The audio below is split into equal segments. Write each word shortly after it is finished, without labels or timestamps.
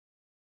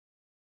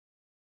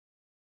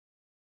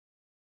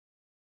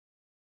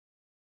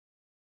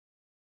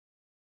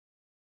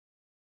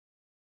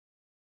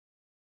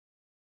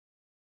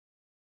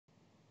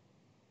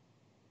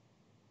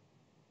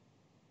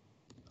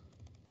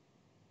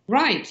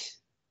Right.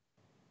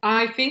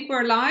 I think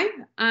we're live,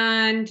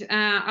 and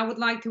I would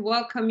like to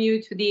welcome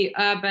you to the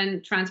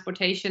Urban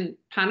Transportation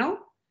panel.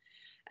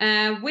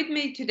 With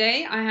me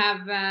today, I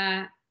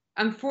have,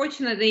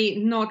 unfortunately,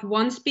 not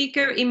one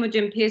speaker,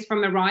 Imogen Pierce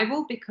from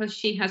Arrival, because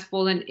she has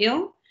fallen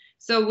ill.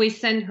 So we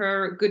send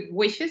her good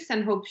wishes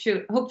and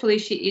hopefully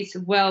she is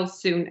well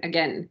soon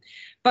again.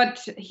 But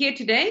here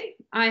today,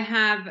 I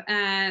have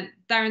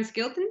Darren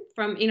Skilton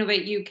from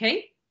Innovate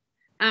UK.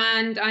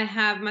 And I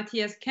have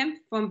Matthias Kempf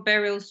from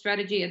Berylls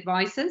Strategy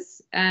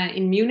Advisors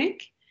in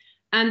Munich.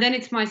 And then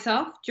it's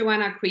myself,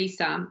 Johanna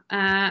Kriisa.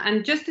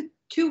 And just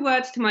 2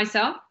 words to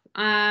myself.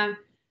 I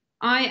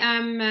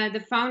am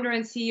the founder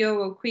and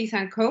CEO of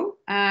Kriisa&Co,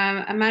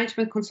 a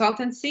management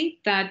consultancy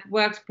that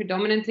works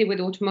predominantly with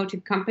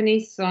automotive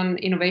companies on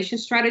innovation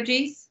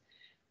strategies.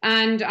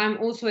 And I'm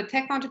also a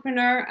tech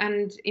entrepreneur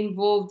and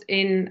involved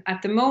in,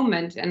 at the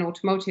moment, an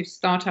automotive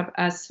startup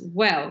as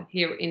well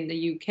here in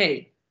the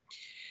UK.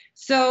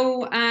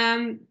 So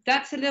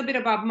that's a little bit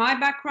about my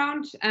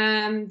background.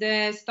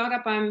 The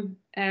startup I'm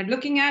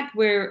looking at,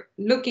 we're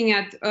looking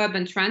at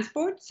urban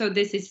transport. So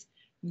this is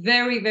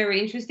very, very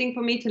interesting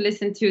for me to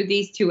listen to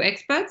these 2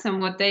 experts and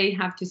what they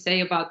have to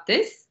say about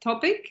this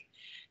topic.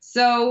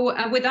 So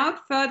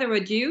without further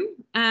ado,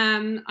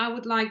 I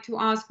would like to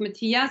ask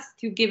Matthias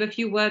to give a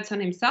few words on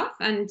himself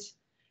and,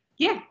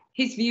 yeah,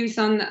 his views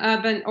on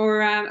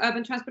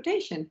urban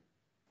transportation.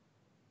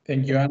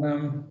 Thank you,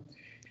 Anna.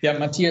 Yeah,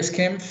 Matthias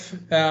Kempf.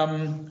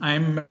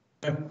 I'm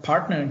a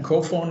partner and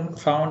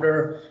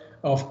co-founder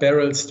of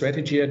Berylls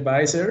Strategy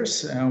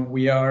Advisors.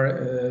 We are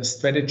a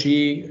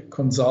strategy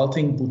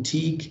consulting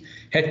boutique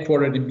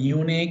headquartered in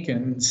Munich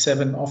and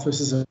 7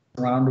 offices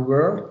around the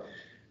world.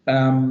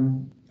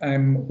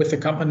 I'm with the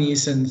company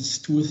since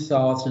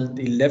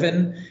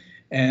 2011,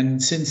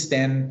 and since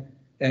then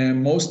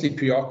mostly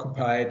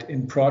preoccupied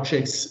in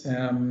projects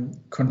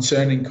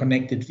concerning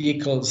connected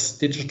vehicles,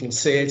 digital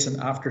sales and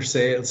after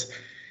sales,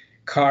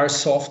 car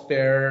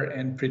software,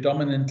 and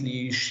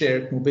predominantly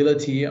shared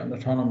mobility and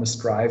autonomous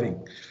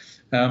driving.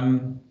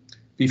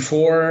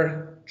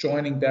 Before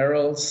joining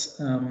Berylls,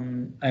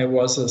 I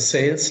was a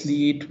sales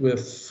lead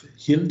with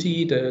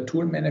Hilti, the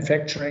tool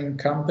manufacturing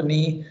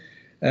company,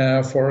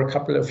 for a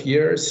couple of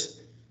years.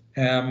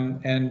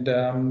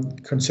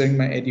 Concerning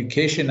my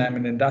education, I'm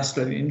an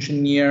industrial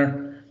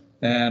engineer.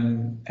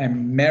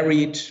 I'm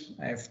married.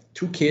 I have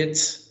 2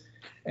 kids.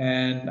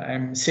 And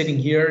I'm sitting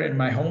here in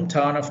my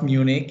hometown of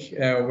Munich,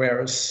 where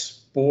I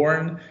was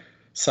born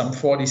some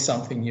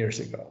 40-something years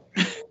ago.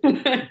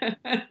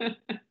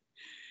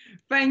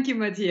 Thank you,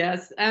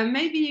 Matthias.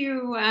 Maybe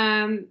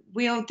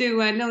we'll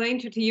do a little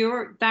intro to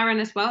you,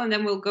 Darren, as well, and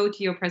then we'll go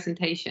to your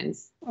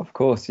presentations. Of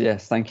course,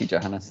 yes. Thank you,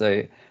 Johanna.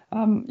 So,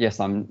 yes,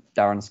 I'm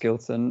Darren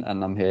Skilton,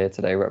 and I'm here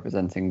today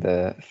representing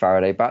the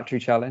Faraday Battery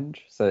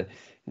Challenge. So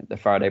the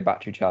Faraday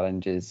Battery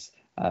Challenge is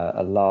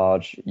a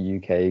large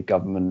UK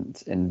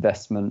government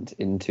investment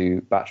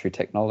into battery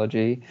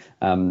technology,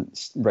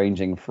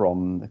 ranging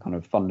from the kind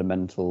of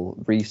fundamental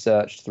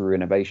research through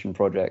innovation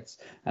projects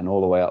and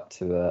all the way up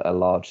to a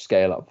large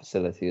scale-up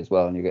facility as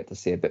well. And you get to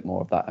see a bit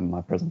more of that in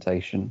my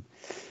presentation.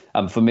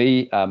 For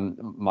me,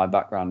 my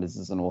background is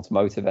as an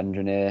automotive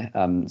engineer,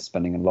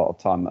 spending a lot of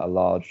time at a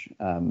large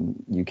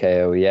UK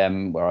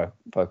OEM where I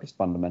focused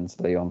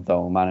fundamentally on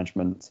thermal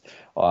management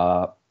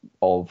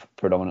of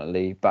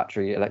predominantly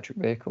battery electric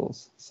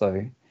vehicles.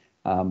 So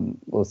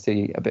we'll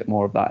see a bit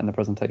more of that in the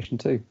presentation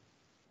too.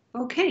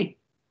 Okay,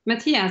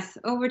 Matthias,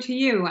 over to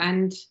you,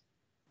 and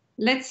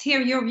let's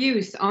hear your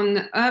views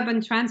on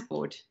urban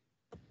transport.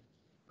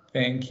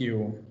 Thank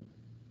you.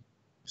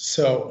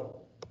 So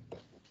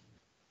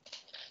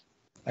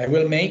I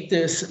will make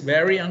this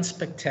very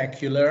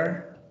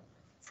unspectacular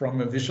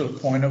from a visual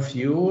point of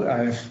view.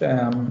 I've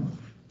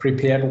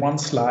prepared 1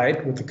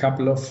 slide with a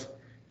couple of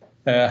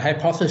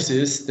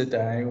hypotheses that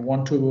I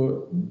want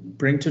to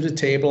bring to the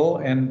table,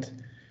 and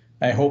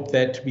I hope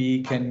that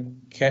we can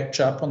catch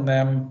up on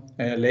them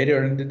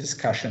later in the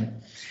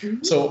discussion.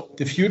 Mm-hmm. So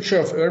the future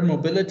of urban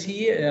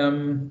mobility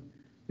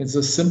is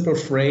a simple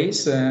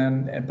phrase,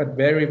 but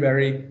very,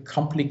 very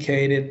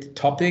complicated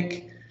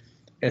topic,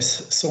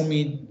 as so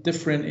many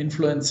different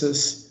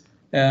influences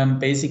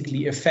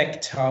basically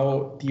affect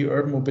how the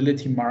urban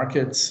mobility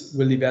markets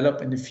will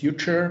develop in the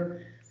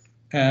future.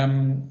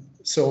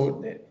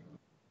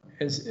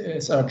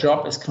 As our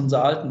job as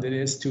consultant, it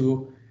is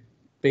to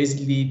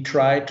basically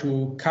try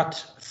to cut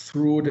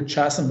through the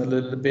chasm a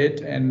little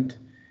bit and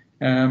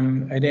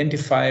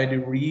identify the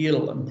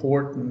real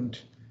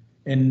important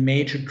and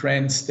major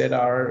trends that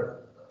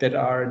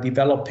are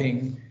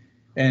developing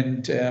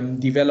and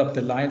develop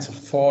the lines of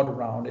thought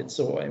around it.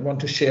 So I want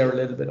to share a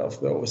little bit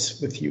of those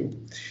with you.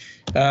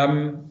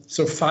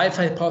 So 5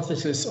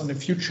 hypotheses on the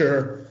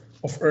future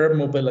of urban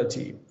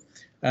mobility.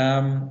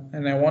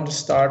 And I want to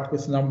start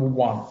with number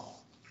 1.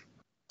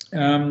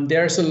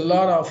 There's a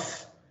lot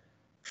of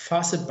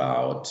fuss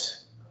about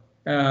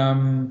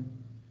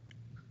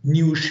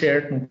new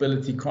shared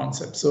mobility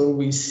concepts. So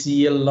we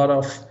see a lot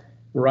of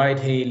ride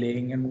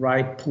hailing and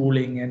ride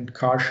pooling and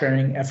car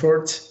sharing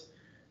efforts.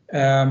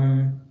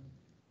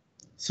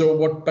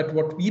 But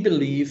what we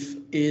believe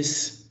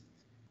is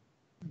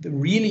the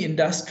really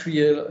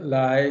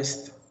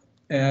industrialized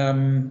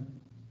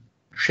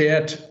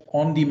shared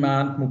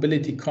on-demand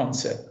mobility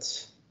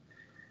concepts.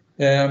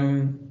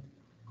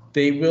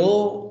 They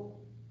will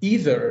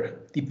either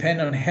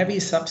depend on heavy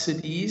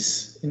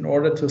subsidies in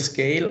order to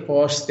scale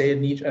or stay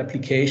in niche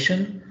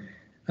application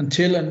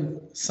until at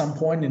some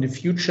point in the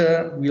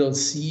future we'll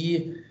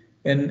see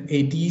an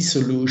AD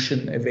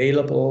solution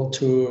available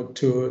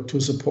to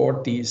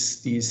support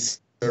these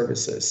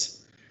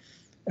services.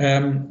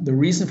 The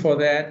reason for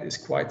that is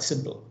quite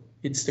simple.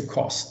 It's the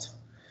cost.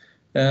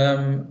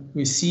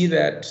 We see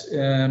that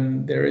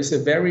there is a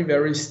very,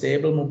 very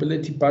stable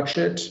mobility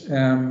budget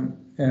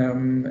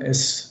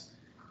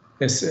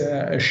as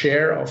a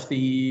share of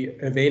the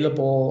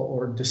available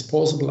or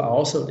disposable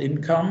household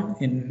income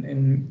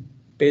in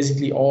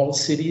basically all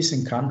cities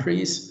and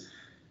countries.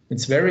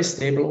 It's very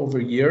stable over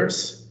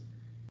years.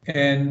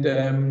 And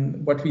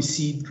what we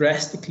see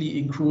drastically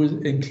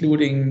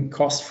including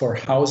cost for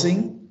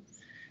housing.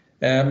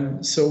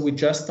 So we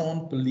just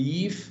don't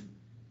believe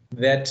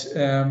that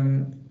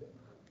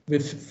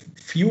with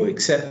few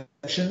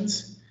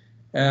exceptions,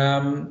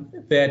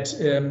 that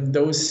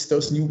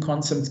those new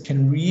concepts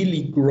can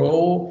really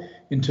grow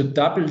into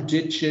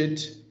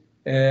double-digit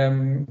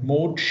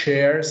mode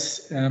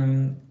shares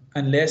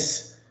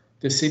unless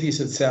the cities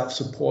itself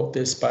support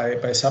this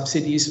by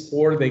subsidies,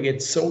 or they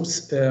get so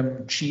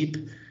cheap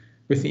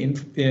with the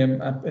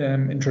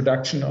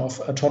introduction of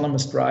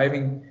autonomous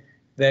driving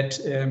that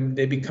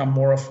they become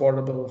more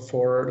affordable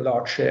for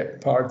large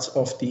parts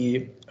of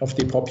the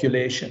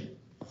population.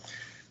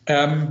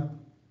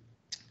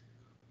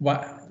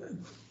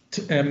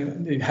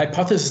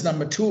 Hypothesis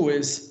number 2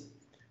 is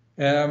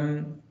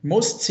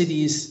most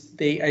cities,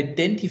 they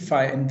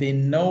identify and they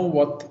know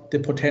what the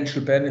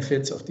potential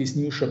benefits of these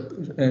new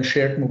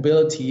shared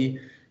mobility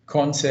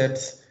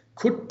concepts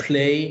could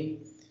play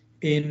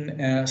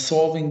in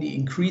solving the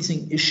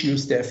increasing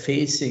issues they're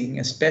facing,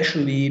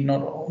 especially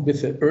not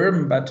with the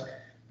urban, but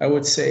I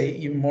would say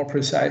even more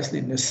precisely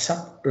in the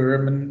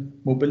suburban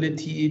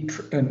mobility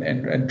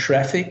and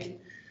traffic.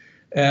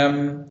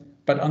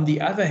 But on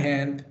the other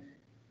hand,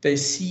 they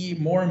see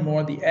more and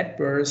more the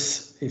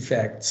adverse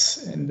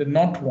effects and the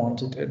not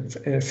wanted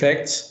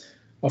effects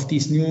of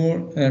these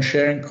new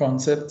sharing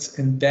concepts,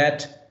 and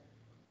that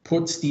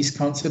puts these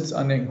concepts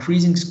under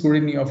increasing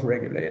scrutiny of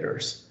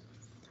regulators.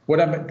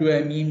 What do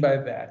I mean by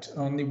that?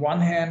 On the one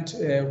hand,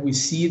 we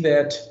see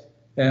that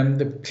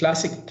the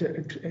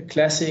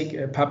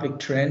classic public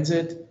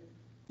transit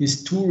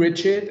is too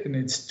rigid and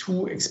it's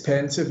too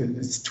expensive and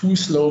it's too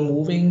slow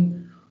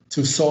moving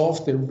to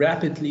solve the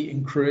rapidly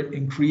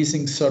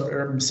increasing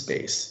suburban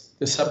space.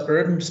 The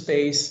suburban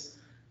space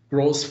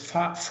grows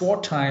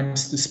 4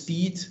 times the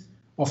speed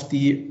of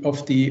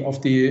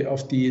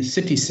the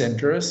city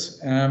centers,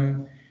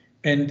 and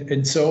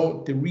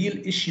so the real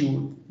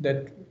issue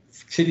that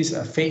cities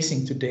are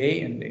facing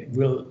today and they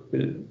will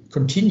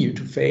continue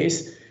to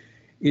face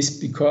is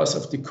because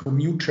of the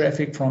commute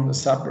traffic from the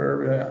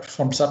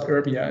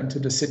suburbia into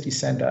the city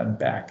center and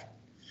back.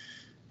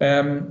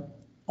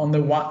 On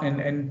the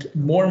one and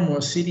more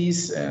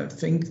cities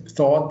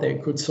thought they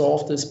could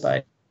solve this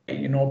by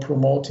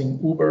promoting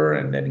Uber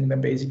and letting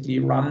them basically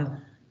run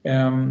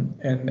and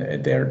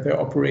their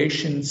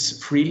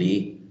operations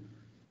freely,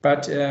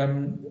 but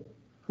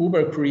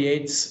Uber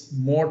creates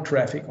more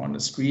traffic on the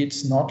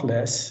streets, not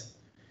less.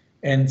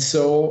 And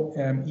so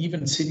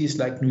even cities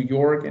like New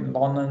York and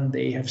London,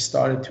 they have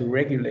started to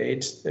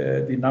regulate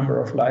the number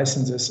of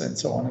licenses and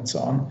so on and so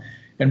on.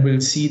 And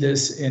we'll see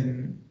this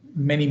in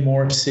many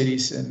more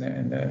cities in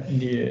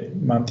the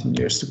months and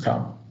years to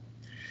come.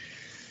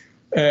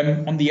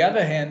 On the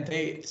other hand,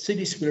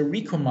 cities will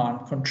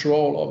recommand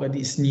control over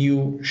these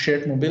new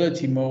shared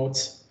mobility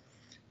modes,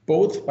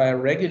 both by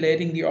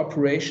regulating the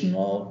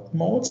operational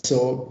modes,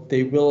 so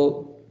they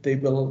will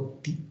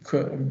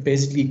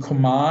basically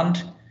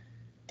command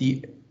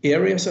the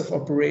areas of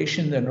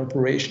operation and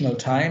operational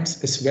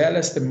times, as well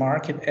as the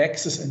market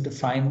access and the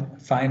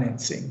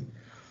financing.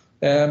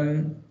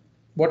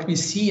 What we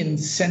see in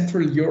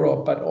Central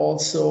Europe, but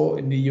also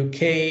in the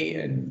UK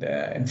and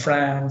in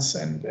France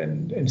and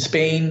in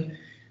Spain,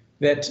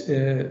 that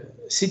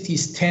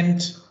cities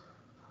tend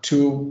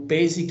to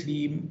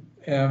basically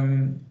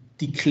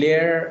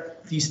declare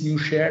these new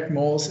shared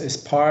modes as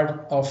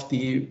part of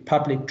the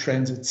public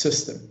transit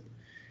system.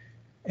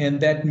 And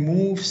that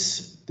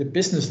moves the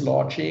business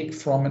logic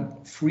from a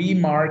free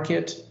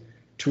market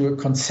to a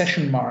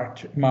concession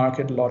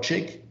market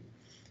logic.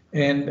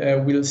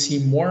 And we'll see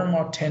more and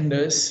more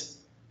tenders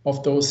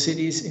of those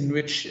cities in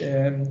which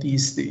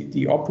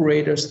the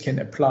operators can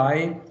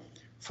apply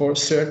for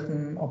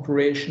certain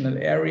operational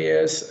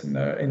areas,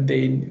 and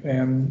they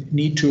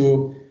need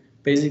to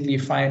basically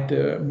find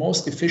the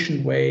most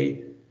efficient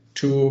way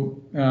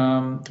to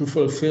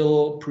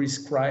fulfill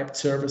prescribed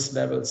service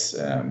levels,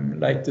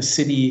 like the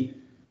city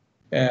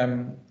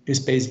is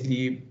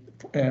basically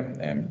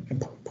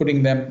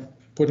putting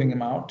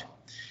them out.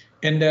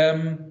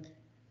 And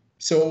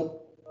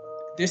so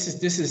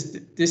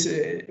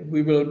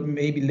we will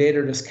maybe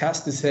later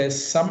discuss. This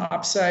has some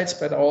upsides,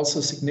 but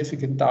also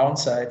significant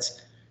downsides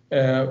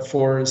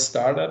for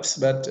startups.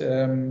 But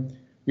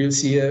we'll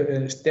see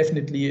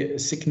definitely a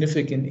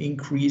significant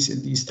increase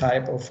in these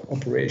type of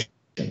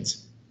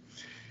operations.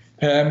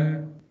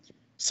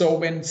 So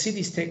when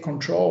cities take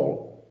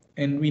control,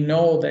 and we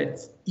know that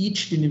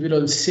each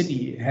individual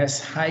city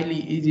has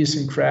highly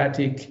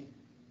idiosyncratic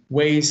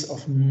ways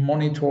of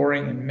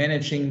monitoring and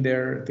managing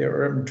their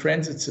urban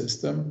transit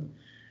system,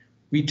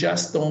 we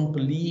just don't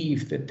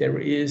believe that there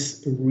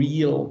is a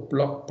real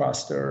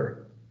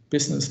blockbuster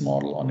business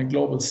model on a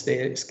global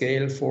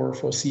scale for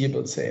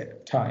foreseeable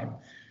time.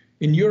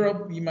 In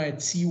Europe, we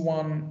might see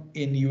one.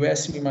 In the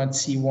US, we might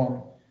see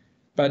one.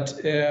 But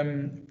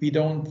we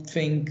don't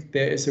think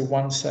there is a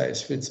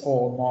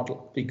one-size-fits-all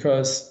model,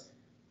 because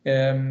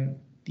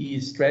the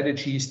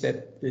strategies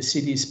that the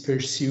cities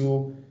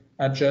pursue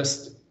are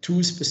just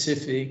too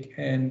specific,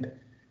 and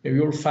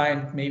you'll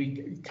find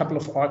maybe a couple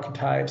of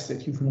archetypes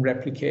that you can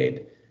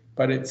replicate,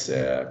 but it's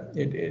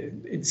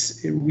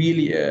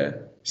really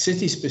a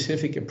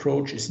city-specific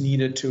approach is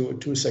needed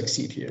to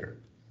succeed here.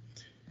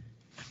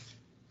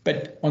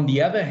 But on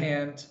the other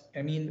hand,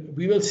 I mean,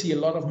 we will see a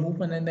lot of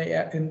movement in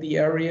the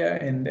area,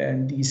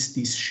 and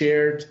these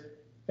shared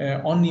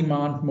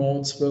on-demand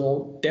modes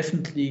will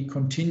definitely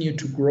continue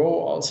to grow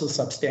also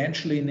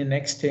substantially in the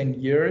next 10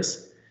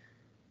 years.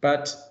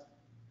 But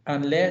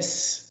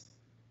unless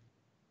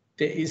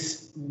there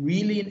is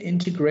really an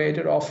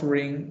integrated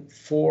offering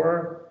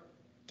for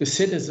the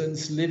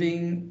citizens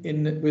living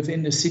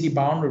within the city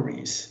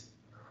boundaries,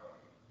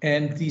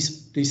 and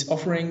this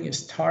offering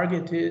is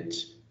targeted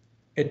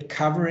at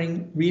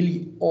covering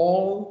really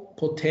all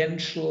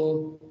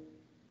potential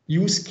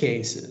use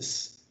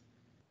cases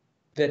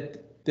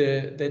that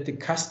the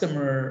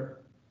customer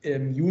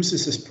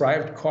uses his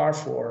private car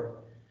for,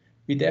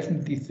 we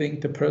definitely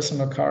think the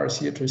personal car is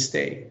here to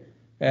stay,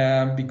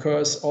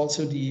 because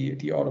also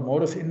the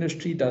automotive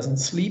industry doesn't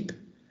sleep.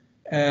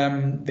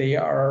 They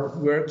are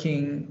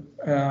working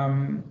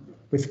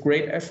with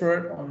great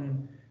effort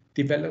on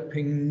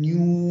developing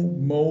new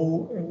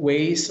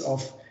ways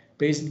of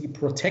basically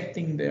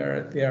protecting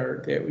their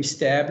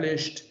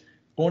established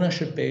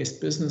ownership-based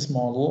business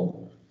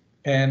model.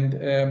 And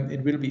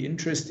it will be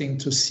interesting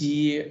to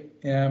see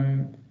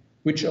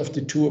which of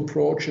the two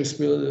approaches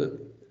will,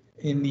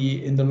 in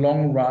the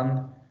long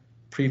run,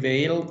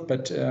 prevail.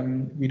 But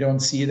we don't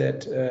see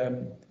that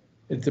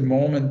at the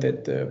moment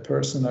that the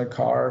personal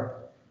car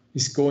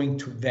is going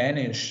to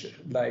vanish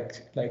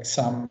like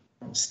some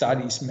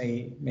studies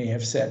may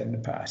have said in the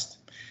past.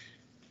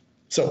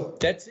 So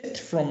that's it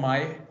from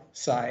my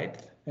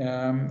side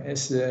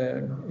as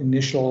an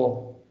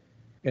initial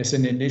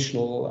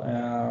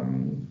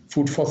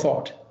food for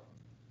thought.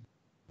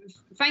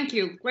 Thank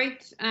you.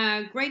 Great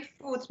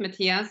thoughts,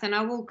 Matthias. And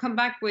I will come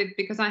back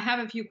because I have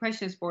a few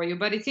questions for you.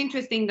 But it's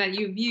interesting that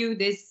you view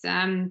this,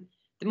 the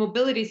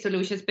mobility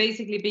solutions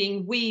basically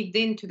being weaved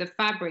into the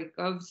fabric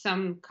of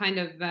some kind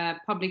of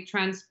public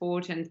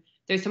transport, and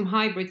there's some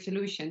hybrid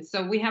solutions.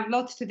 So we have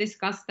lots to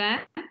discuss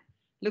there.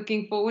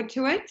 Looking forward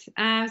to it.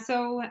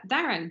 So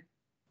Darren,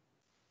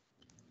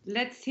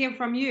 let's hear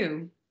from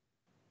you.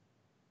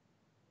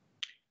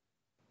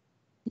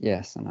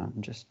 Yes, and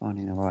I'm just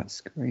finding the right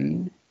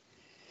screen.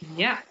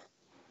 Yeah.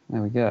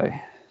 There we go.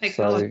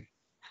 So,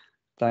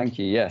 thank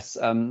you. Yes.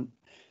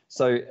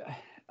 So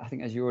I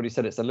think, as you already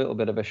said, it's a little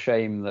bit of a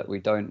shame that we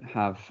don't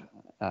have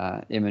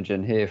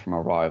Imogen here from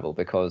Arrival,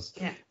 because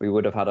we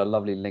would have had a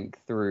lovely link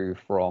through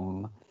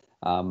from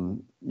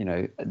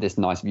this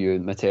nice view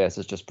Matthias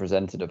has just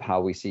presented of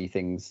how we see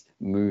things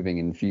moving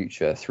in the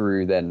future,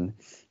 through then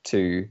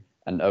to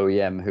an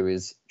OEM who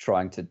is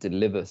trying to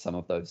deliver some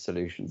of those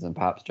solutions. And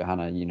perhaps,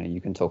 Johanna, you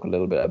can talk a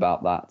little bit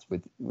about that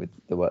with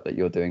the work that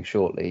you're doing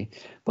shortly,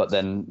 but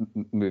then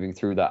moving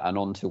through that and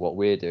on to what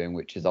we're doing,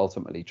 which is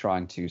ultimately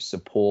trying to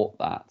support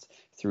that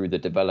through the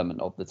development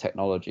of the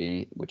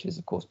technology, which is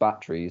of course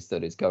batteries,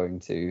 that is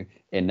going to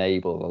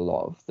enable a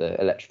lot of the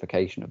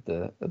electrification of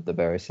the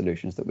various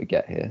solutions that we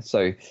get here.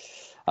 So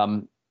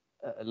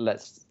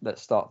let's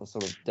start to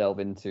sort of delve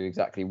into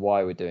exactly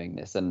why we're doing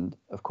this. And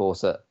of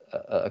course, at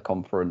a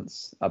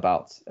conference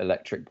about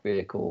electric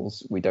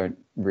vehicles, we don't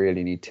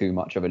really need too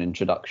much of an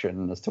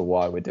introduction as to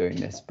why we're doing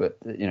this. But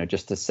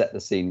just to set the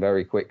scene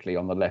very quickly,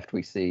 on the left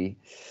we see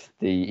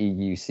the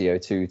EU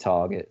CO2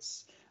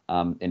 targets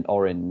in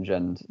orange,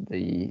 and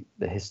the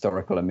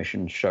historical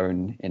emissions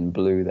shown in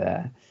blue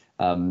there.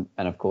 And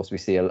of course, we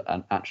see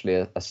actually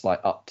a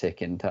slight uptick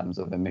in terms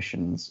of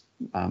emissions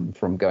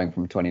from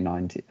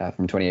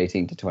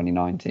 2018 to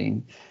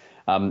 2019,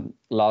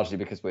 largely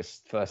because we're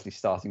firstly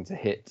starting to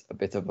hit a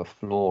bit of a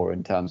floor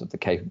in terms of the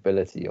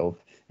capability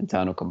of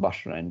internal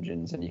combustion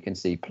engines. And you can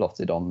see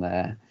plotted on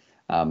there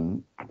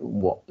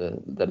what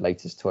the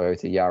latest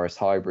Toyota Yaris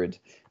hybrid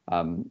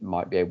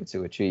might be able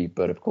to achieve.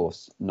 But of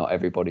course, not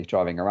everybody's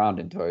driving around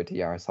in Toyota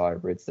Yaris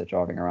hybrids. They're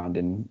driving around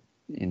in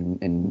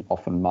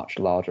often much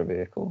larger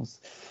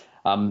vehicles.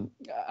 And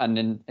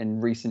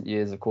in recent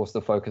years, of course,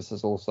 the focus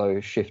has also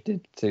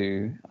shifted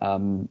to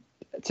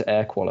to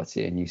air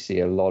quality, and you see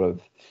a lot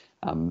of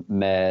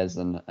mayors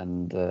and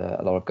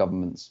a lot of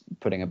governments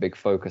putting a big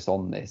focus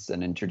on this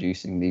and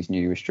introducing these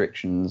new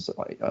restrictions,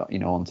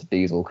 onto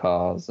diesel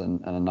cars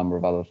and a number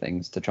of other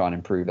things to try and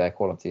improve air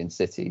quality in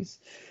cities.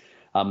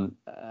 And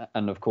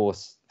of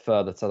course,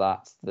 further to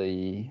that,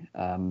 the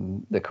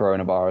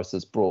coronavirus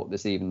has brought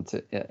this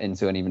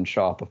into an even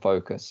sharper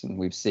focus, and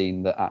we've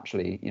seen that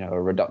actually,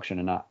 a reduction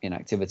in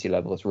activity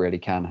levels really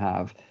can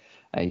have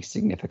a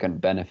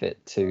significant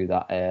benefit to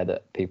that air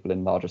that people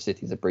in larger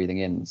cities are breathing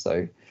in.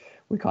 So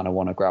we kind of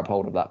want to grab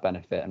hold of that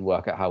benefit and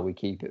work out how we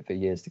keep it for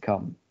years to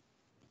come.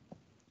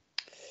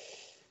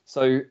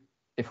 So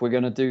if we're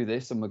going to do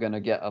this and we're going to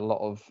get a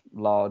lot of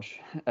large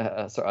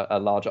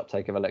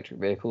uptake of electric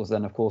vehicles,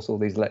 then of course all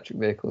these electric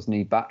vehicles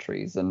need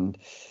batteries. And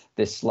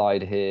this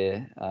slide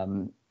here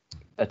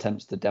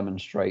attempts to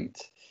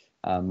demonstrate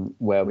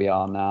where we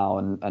are now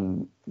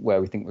and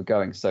where we think we're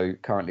going. So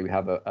currently we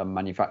have a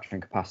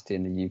manufacturing capacity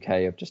in the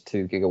UK of just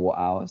 2 gigawatt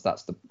hours.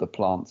 That's the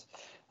plant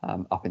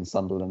up in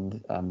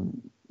Sunderland,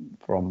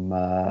 from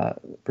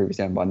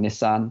previously owned by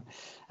Nissan,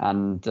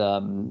 and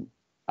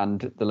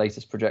the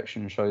latest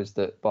projection shows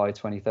that by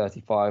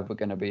 2035 we're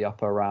going to be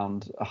up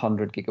around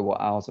 100 gigawatt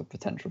hours of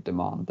potential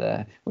demand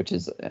there, which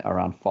is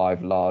around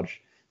 5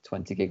 large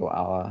 20 gigawatt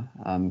hour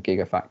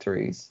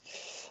gigafactories.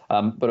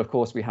 But of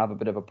course we have a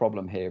bit of a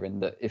problem here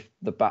in that if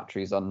the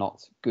batteries are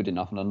not good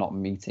enough and are not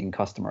meeting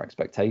customer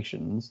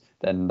expectations,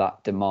 then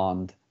that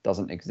demand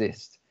doesn't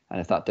exist. And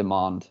if that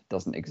demand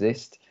doesn't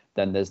exist,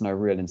 then there's no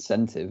real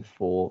incentive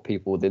for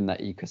people within that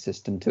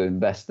ecosystem to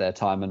invest their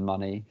time and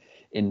money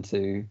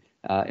into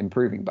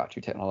improving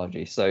battery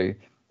technology. So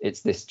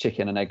it's this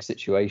chicken and egg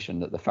situation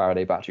that the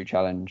Faraday Battery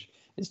Challenge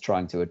is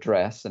trying to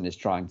address, and is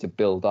trying to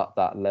build up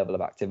that level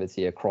of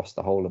activity across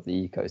the whole of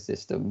the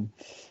ecosystem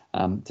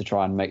to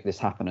try and make this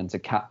happen and to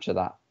capture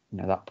that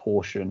that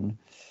portion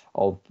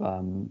of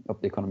the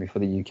economy for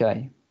the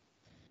UK.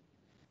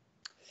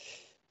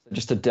 So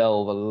just to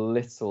delve a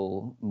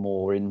little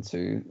more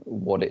into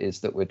what it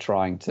is that we're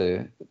trying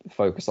to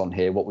focus on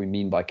here, what we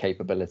mean by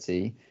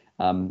capability.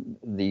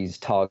 These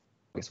targets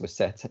were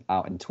set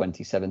out in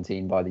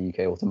 2017 by the UK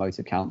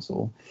Automotive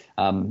Council,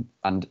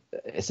 and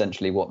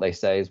essentially what they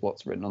say is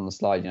what's written on the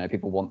slide.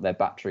 People want their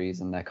batteries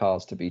and their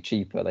cars to be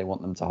cheaper. They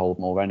want them to hold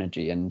more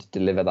energy and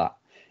deliver that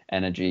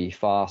energy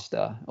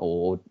faster,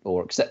 or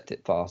accept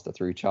it faster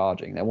through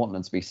charging. They want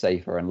them to be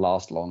safer and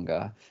last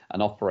longer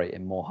and operate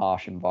in more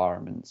harsh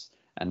environments.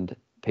 And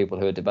people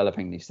who are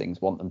developing these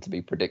things want them to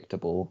be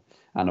predictable.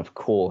 And of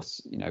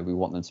course, we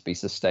want them to be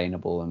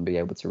sustainable and be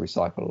able to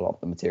recycle a lot of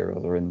the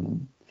materials that are in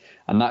them.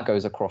 And that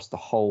goes across the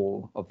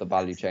whole of the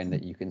value chain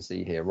that you can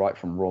see here, right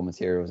from raw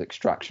materials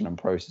extraction and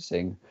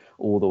processing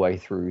all the way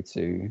through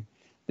to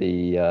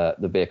the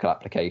vehicle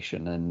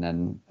application, and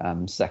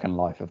then second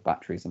life of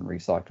batteries and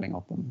recycling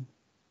of them.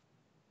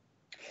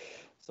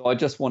 So I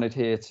just wanted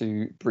here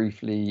to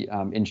briefly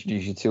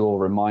introduce you to, or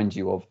remind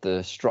you of,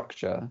 the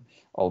structure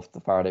of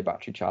the Faraday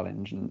Battery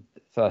Challenge. And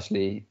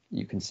firstly,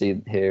 you can see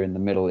here in the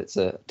middle, it's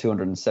a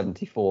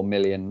 £274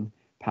 million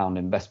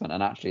investment,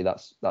 and actually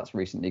that's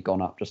recently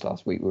gone up. Just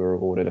last week we were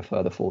awarded a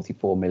further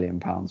 £44 million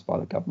by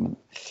the government.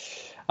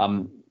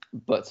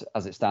 But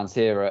as it stands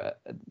here,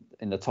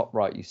 in the top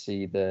right, you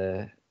see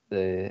the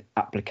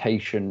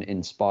application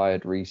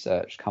inspired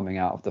research coming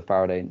out of the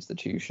Faraday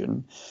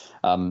Institution,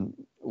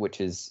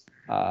 which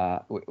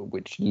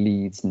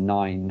leads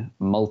 9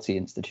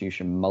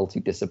 multi-institution,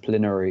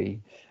 multidisciplinary,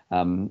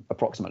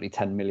 approximately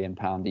 £10 million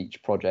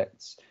each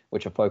projects,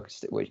 each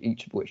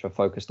of which are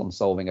focused on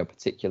solving a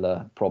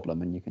particular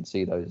problem, and you can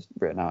see those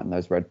written out in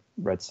those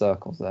red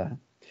circles there.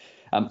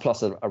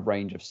 Plus a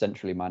range of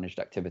centrally managed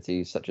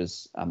activities such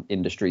as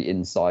industry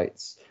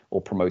insights,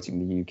 or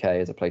promoting the UK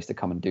as a place to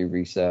come and do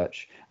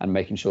research, and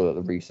making sure that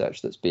the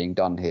research that's being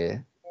done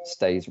here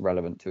stays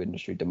relevant to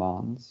industry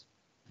demands.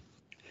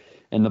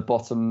 In the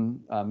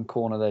bottom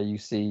corner there, you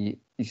see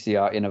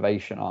our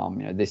innovation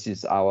arm. This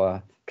is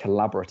our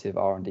collaborative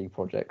R&D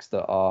projects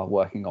that are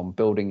working on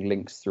building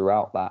links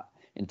throughout that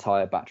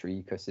entire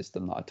battery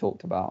ecosystem that I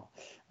talked about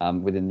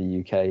within the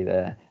UK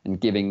there,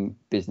 and giving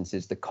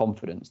businesses the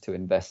confidence to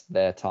invest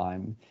their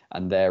time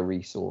and their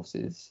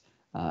resources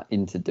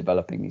into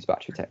developing these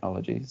battery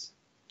technologies.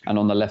 And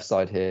on the left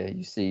side here,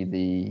 you see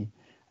the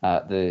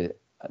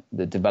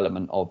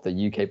development of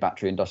the UK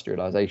Battery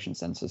Industrialisation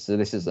Centre. So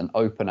this is an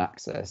open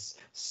access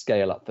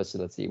scale-up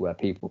facility where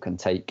people can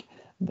take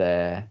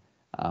their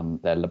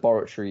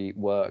laboratory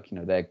work,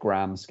 their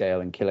gram scale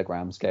and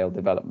kilogram scale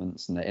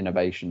developments and their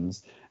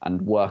innovations,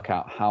 and work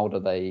out how do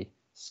they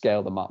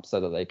scale them up so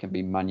that they can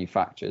be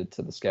manufactured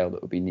to the scale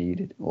that would be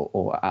needed,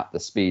 or at the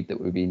speed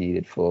that would be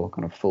needed for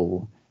kind of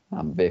full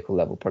vehicle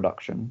level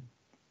production.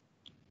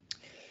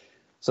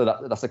 So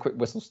that's a quick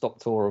whistle-stop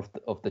tour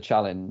of the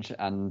challenge,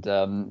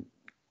 and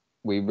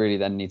we really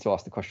then need to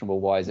ask the question, well,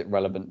 why is it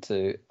relevant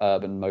to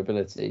urban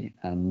mobility?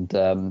 And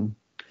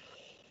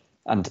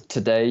And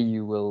today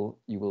you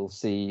will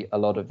see a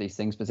lot of these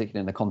things,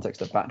 particularly in the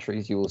context of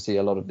batteries. You will see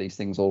a lot of these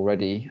things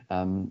already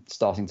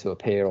starting to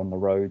appear on the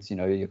roads. You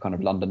know, your kind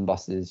of London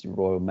buses, your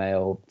Royal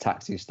Mail,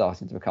 taxis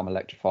starting to become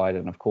electrified,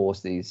 and of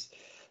course these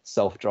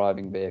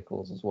self-driving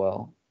vehicles as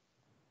well.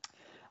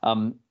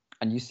 And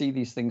you see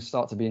these things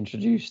start to be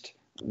introduced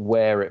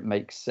where it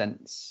makes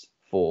sense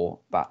for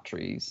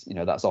batteries. You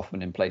know, that's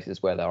often in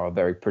places where there are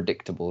very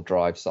predictable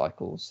drive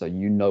cycles, so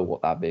you know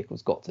what that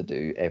vehicle's got to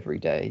do every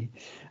day.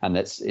 And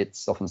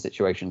it's often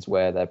situations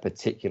where they're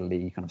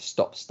particularly kind of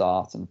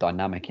stop-start and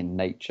dynamic in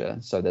nature,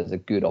 so there's a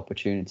good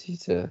opportunity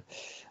to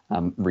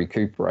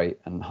recuperate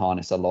and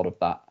harness a lot of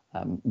that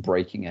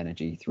braking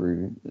energy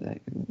through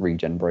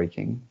regen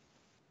braking.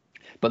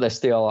 But they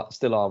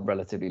still are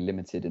relatively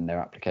limited in their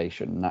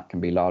application, and that can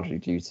be largely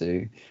due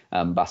to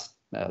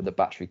the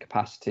battery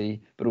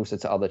capacity, but also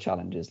to other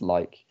challenges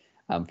like,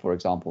 for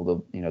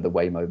example, the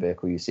Waymo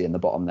vehicle you see in the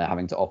bottom there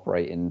having to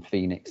operate in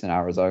Phoenix in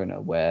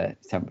Arizona, where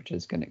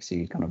temperatures can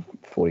exceed kind of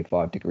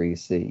 45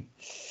 degrees C.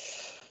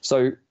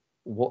 So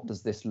what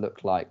does this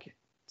look like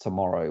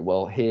tomorrow?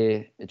 Well,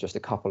 here are just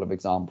a couple of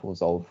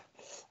examples of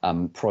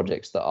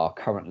projects that are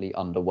currently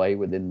underway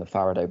within the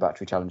Faraday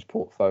Battery Challenge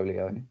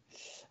portfolio.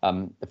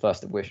 The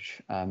first of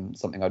which,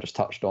 something I just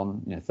touched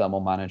on, thermal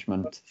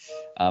management,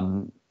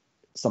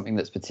 something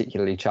that's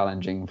particularly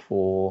challenging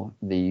for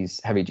these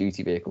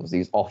heavy-duty vehicles,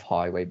 these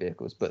off-highway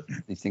vehicles, but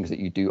these things that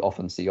you do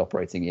often see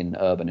operating in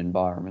urban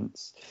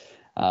environments.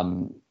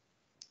 And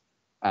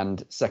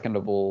second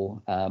of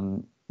all,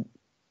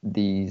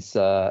 these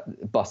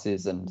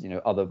buses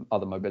and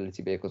other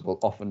mobility vehicles will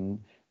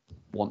often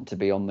want to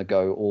be on the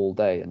go all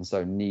day, and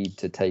so need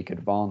to take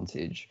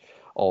advantage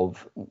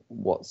of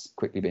what's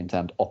quickly being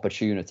termed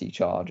opportunity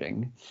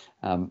charging.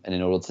 And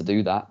in order to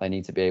do that, they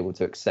need to be able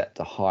to accept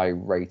a high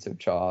rate of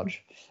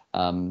charge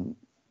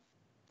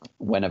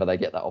whenever they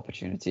get that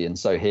opportunity. And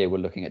so here we're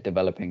looking at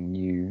developing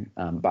new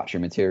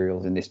battery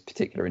materials, in this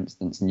particular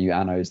instance, new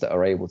anodes that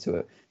are able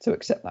to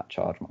accept that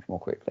charge much more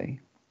quickly.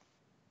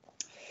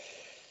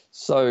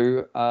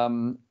 So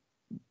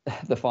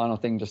the final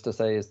thing just to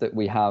say is that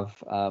we have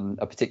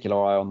a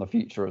particular eye on the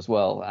future as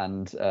well,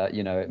 and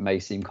it may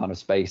seem kind of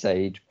space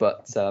age,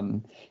 but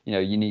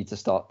you need to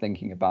start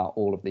thinking about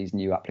all of these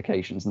new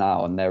applications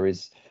now, and there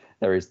is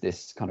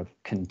this kind of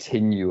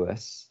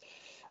continuous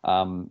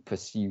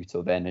pursuit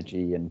of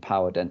energy and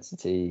power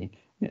density,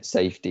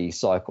 safety,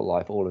 cycle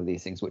life, all of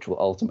these things which will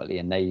ultimately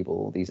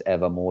enable these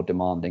ever more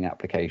demanding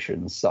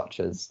applications, such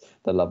as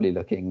the lovely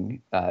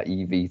looking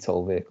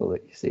eVTOL vehicle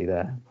that you see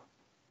there.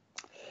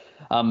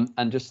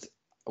 And just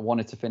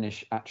wanted to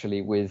finish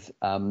actually with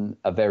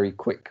a very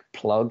quick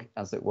plug,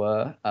 as it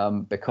were,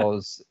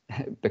 because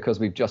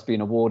we've just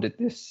been awarded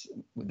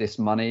this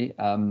money.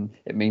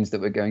 It means that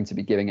we're going to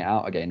be giving it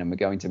out again, and we're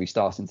going to be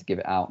starting to give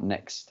it out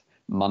next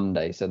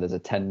Monday. So there's a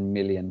 £10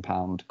 million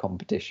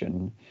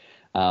competition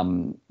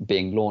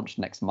being launched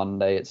next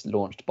Monday. It's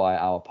launched by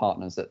our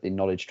partners at the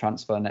Knowledge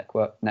Transfer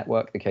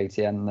Network, the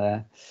KTN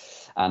there.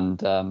 And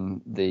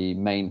the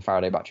main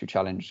Faraday Battery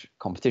Challenge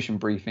competition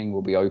briefing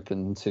will be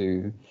open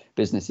to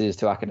businesses,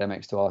 to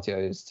academics, to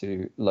RTOs,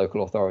 to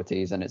local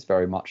authorities, and it's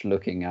very much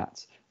looking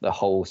at the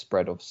whole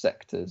spread of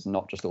sectors,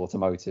 not just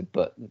automotive,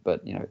 but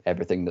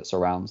everything that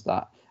surrounds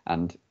that,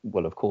 and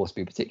will of course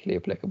be particularly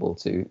applicable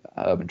to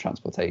urban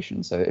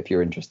transportation. So if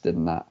you're interested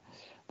in that,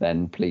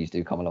 then please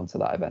do come along to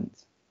that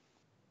event.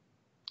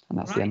 And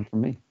that's the end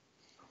from me.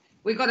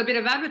 We got a bit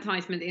of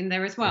advertisement in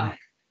there as well.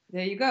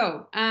 There you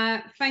go.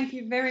 Thank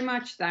you very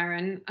much,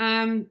 Darren.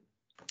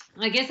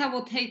 I guess I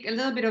will take a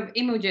little bit of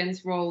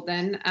Imogen's role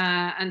then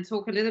and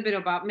talk a little bit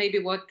about maybe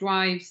what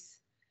drives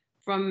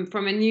from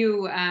a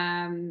new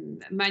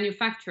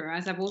manufacturer,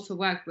 as I've also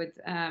worked with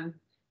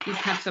these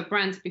types of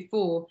brands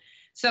before.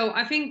 So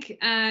I think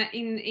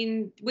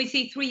we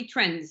see three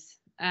trends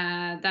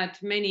that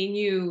many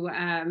new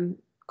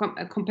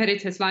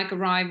competitors like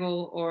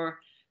Arrival or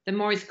the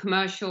Morris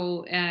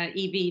commercial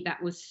EV that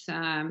was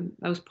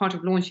part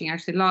of launching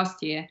actually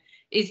last year,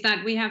 is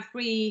that we have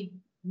three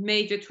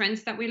major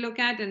trends that we look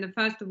at. And the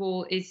first of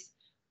all is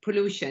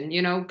pollution.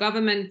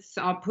 Governments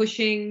are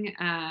pushing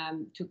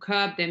to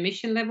curb the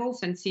emission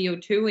levels and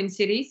CO2 in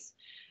cities.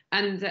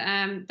 And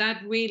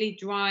that really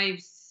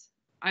drives,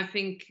 I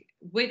think,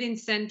 with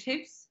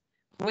incentives,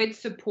 with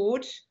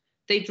support,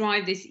 they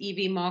drive this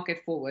EV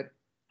market forward,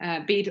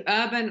 be it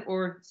urban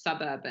or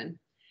suburban.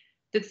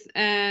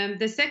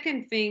 The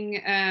second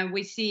thing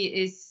we see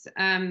is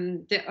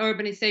the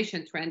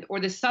urbanization trend, or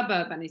the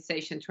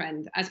suburbanization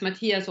trend, as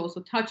Matthias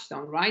also touched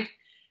on, right?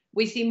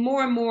 We see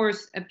more and more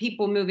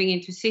people moving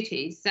into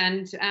cities,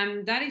 and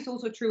that is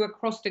also true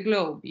across the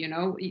globe.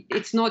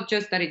 It's not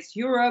just that it's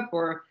Europe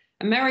or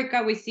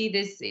America. We see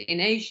this in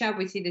Asia,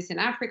 we see this in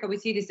Africa, we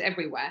see this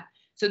everywhere.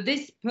 So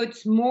this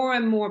puts more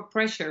and more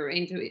pressure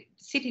into it.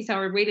 Cities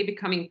are really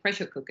becoming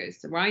pressure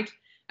cookers, right?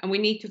 And we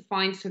need to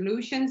find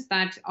solutions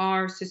that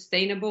are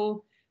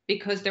sustainable,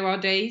 because there are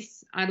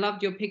days, I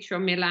loved your picture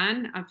of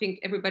Milan. I think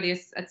everybody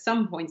has at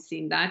some point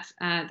seen that,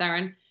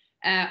 Darren,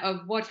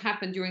 of what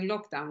happened during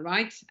lockdown,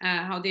 right?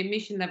 How the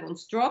emission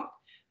levels dropped.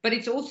 but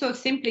it's also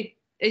simply,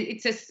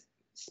 it's a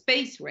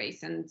space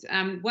race. And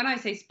when I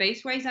say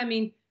space race, I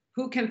mean,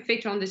 who can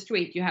fit on the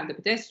street? You have the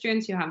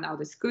pedestrians, you have now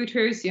the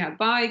scooters, you have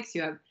bikes,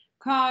 you have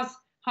cars.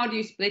 How do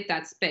you split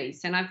that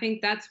space? And I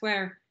think that's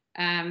where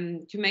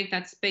to make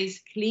that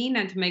space clean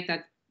and to make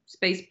that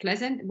space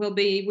pleasant will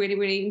be really,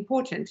 really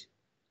important.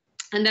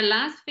 And the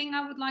last thing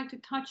I would like to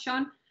touch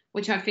on,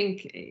 which I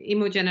think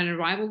Imogen and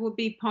Arrival would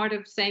be part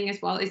of saying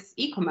as well, is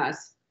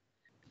e-commerce.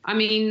 I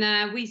mean,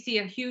 we see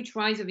a huge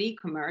rise of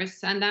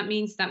e-commerce, and that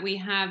means that we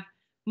have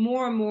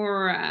more and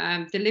more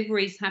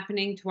deliveries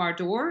happening to our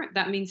door.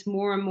 That means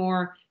more and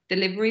more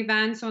delivery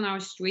vans on our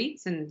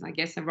streets, and I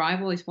guess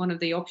Arrival is one of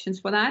the options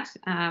for that.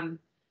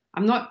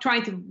 I'm not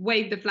trying to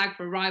wave the flag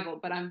for Arrival,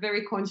 but I'm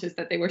very conscious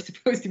that they were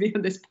supposed to be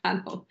on this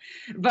panel,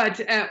 but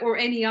or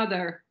any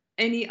other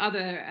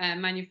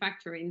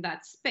manufacturer in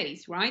that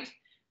space, right?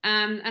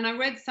 And I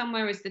read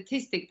somewhere a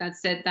statistic that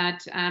said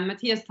that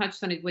Matthias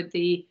touched on it with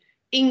the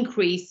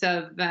increase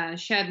of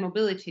shared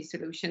mobility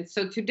solutions.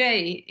 So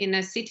today, in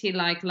a city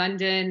like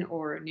London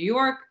or New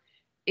York,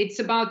 it's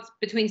about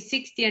between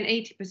 60 and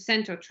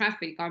 80% of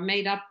traffic are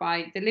made up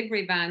by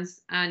delivery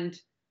vans and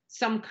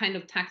some kind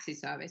of taxi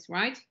service,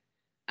 right?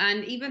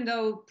 And even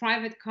though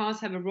private cars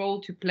have a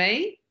role to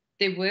play,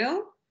 they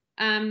will.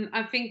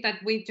 I think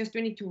that we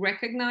need to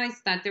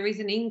recognize that there is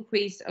an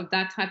increase of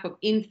that type of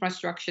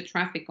infrastructure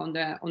traffic on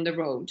the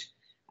road,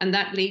 and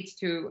that leads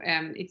to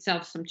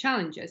itself some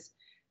challenges.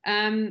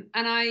 And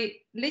I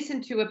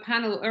listened to a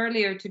panel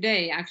earlier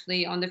today,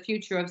 actually, on the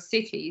future of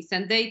cities,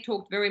 and they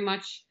talked very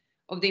much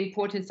of the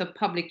importance of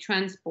public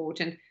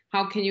transport and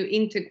how can you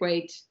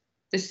integrate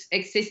the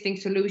existing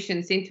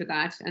solutions into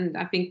that. And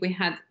I think we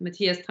had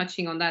Matthias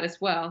touching on that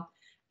as well.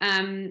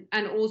 And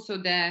also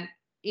the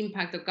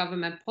impact of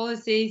government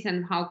policies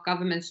and how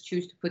governments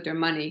choose to put their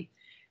money.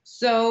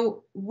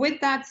 So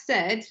with that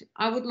said,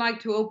 I would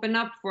like to open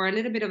up for a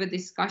little bit of a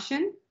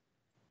discussion.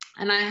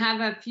 And I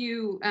have a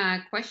few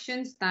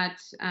questions that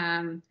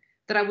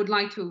I would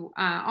like to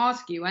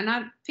ask you. And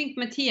I think,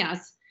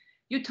 Matthias,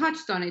 you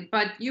touched on it,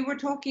 but you were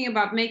talking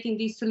about making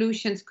these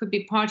solutions could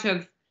be part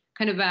of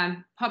kind of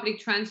public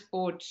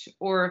transport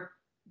or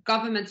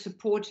government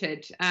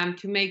supported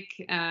to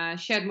make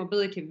shared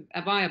mobility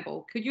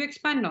viable. Could you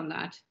expand on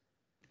that?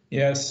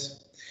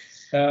 Yes.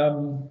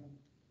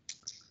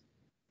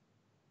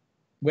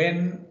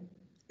 When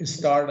a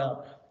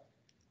startup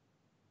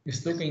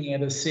is looking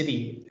at a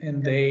city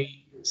and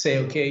they say,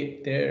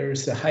 okay,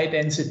 there's a high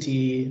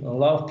density, a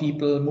lot of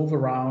people move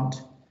around.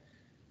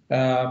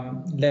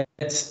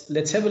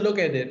 Let's have a look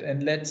at it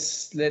and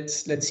let's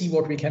see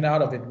what we can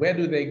out of it. Where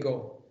do they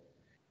go?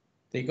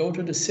 They go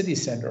to the city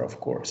center, of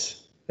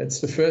course. That's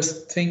the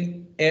first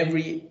thing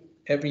every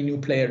new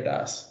player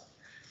does.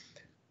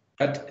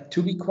 But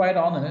to be quite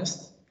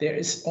honest, there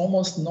is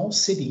almost no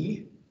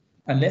city,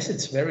 unless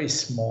it's very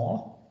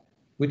small,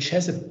 which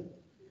has a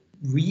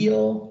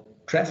real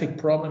traffic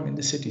problem in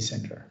the city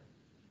center.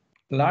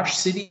 Large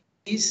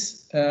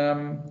cities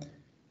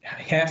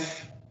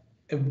have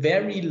a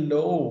very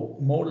low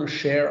modal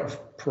share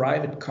of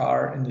private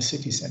car in the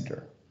city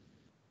center.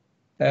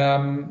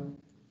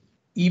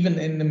 Even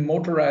in the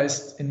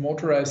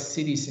motorized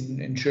cities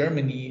in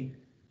Germany,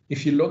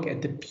 if you look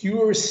at the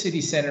pure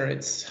city center,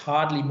 it's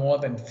hardly more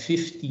than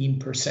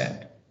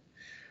 15%.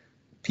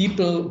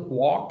 People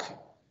walk,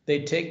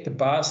 they take the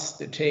bus,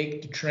 they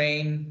take the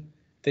train,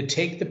 they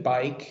take the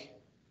bike.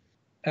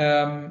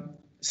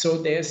 So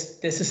this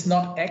is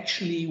not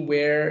actually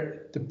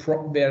where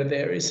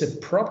there is a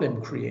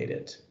problem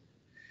created.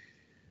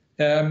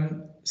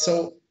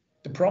 So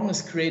the problem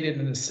is created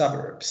in the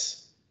suburbs.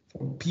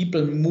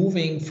 People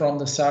moving from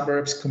the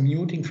suburbs,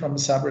 commuting from the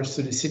suburbs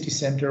to the city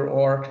center,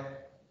 or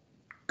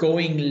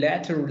going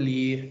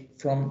laterally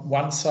from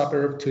one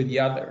suburb to the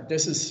other.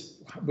 This is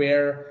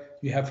where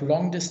you have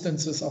long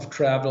distances of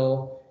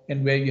travel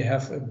and where you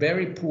have a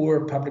very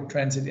poor public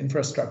transit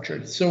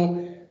infrastructure.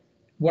 So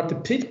what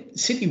the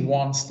city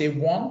wants, they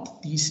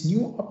want these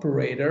new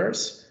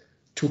operators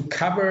to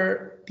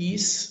cover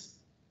these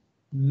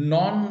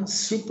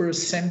non-super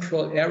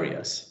central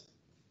areas,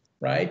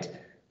 right?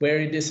 Where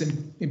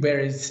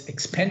it's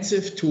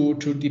expensive to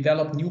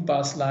develop new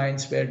bus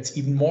lines, where it's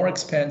even more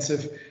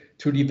expensive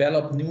to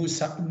develop new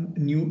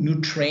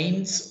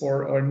trains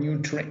or new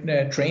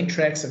train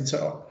tracks and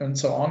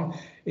so on.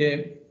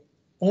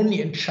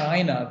 Only in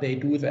China they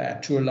do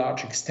that to a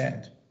large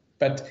extent,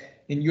 but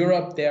in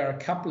Europe there are a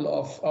couple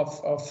of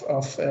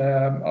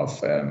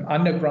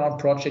underground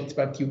projects,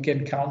 but you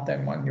can count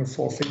them on your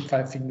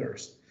 5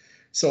 fingers.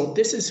 So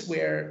this is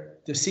where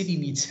the city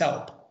needs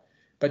help.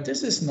 But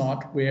this is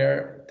not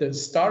where the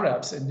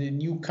startups and the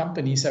new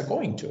companies are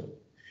going to.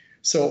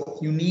 So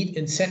you need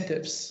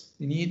incentives.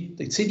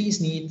 The cities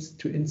need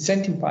to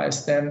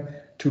incentivize them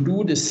to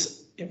do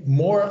this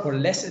more or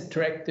less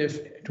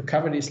attractive, to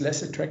cover these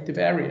less attractive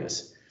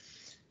areas.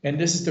 And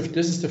this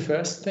is the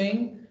first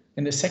thing.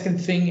 And the second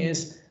thing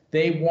is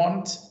they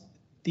want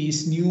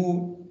these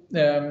new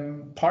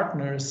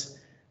partners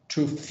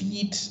to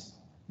feed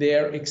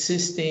their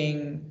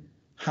existing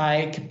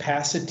high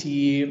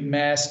capacity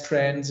mass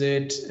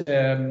transit,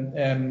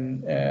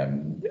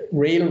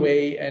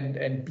 railway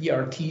and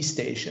BRT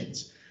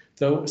stations.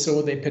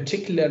 So they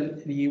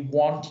particularly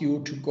want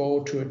you to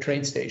go to a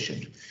train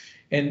station,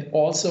 and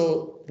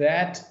also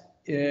that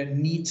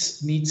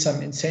needs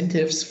some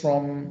incentives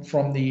from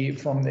the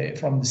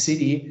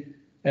city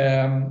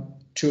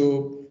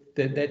to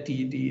that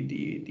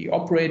the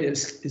operator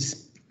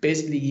is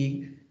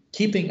basically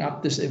keeping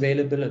up this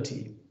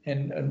availability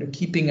and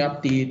keeping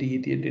up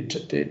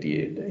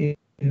the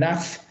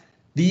enough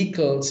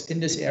vehicles in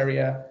this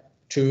area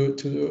to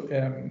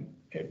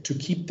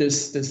keep the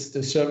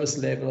service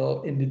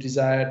level on the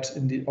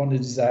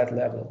desired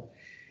level,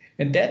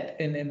 and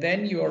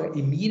then you are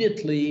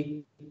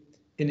immediately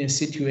in a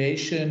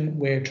situation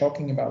where you're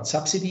talking about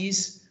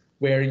subsidies,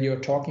 where you're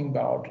talking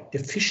about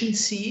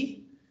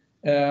efficiency,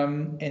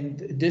 and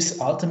this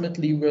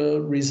ultimately will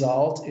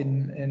result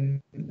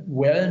in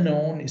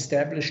well-known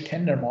established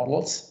tender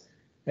models,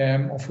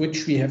 of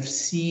which we have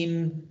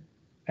seen,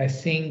 I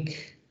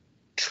think,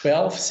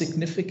 12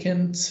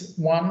 significant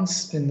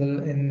ones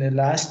in the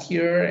last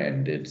year,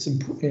 and it's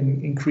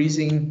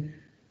increasing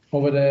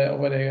over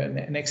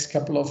the next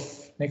couple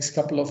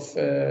of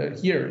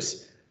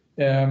years.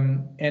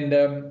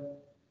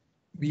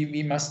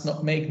 We must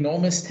not make no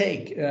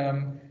mistake.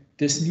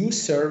 This new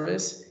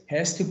service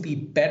has to be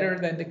better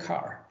than the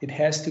car. It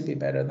has to be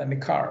better than the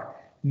car.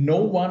 No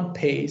one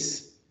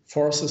pays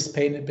for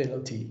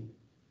sustainability.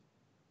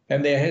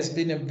 And there has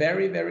been a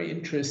very, very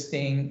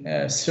interesting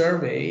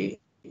survey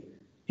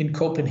in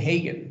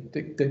Copenhagen,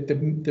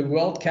 the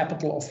world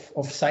capital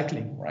of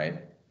cycling, right?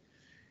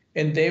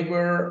 And they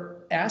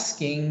were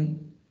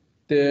asking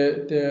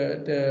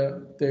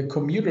the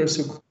commuters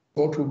who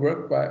go to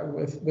work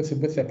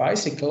with their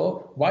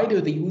bicycle, why do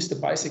they use the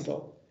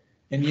bicycle?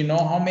 And you know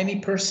how many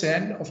 %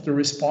 of the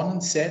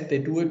respondents said they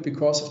do it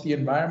because of the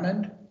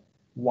environment?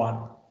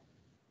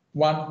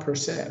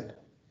 1%.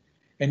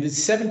 And it's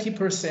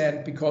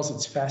 70% because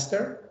it's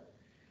faster,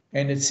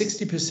 and it's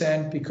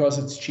 60% because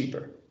it's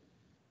cheaper.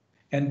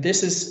 And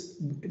this is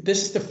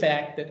the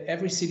fact that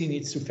every city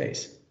needs to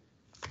face.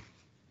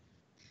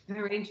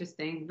 Very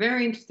interesting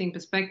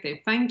perspective.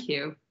 Thank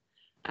you.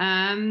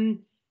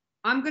 I'm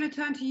going to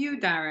turn to you,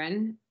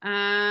 Darren.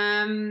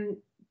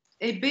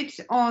 A bit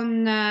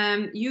on,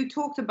 you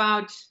talked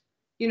about,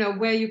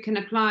 where you can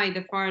apply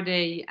the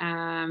Faraday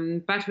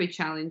battery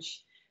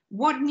challenge.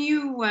 What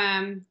new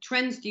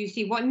trends do you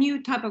see? What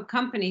new type of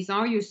companies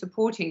are you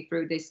supporting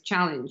through this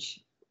challenge?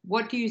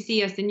 What do you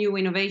see as the new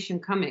innovation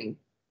coming?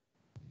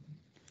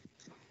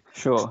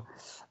 Sure.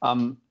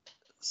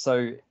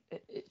 So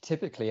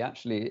typically,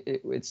 actually,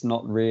 it's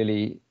not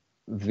really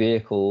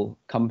vehicle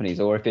companies,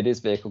 or if it is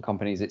vehicle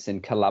companies, it's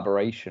in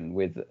collaboration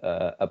with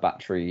a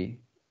battery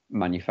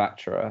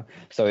manufacturer.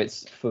 So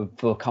it's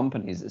for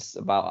companies, it's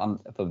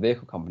about for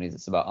vehicle companies,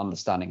 it's about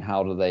understanding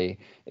how do they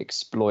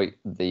exploit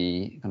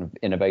the kind of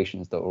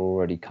innovations that are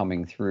already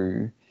coming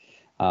through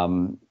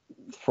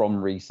from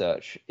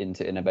research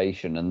into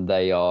innovation, and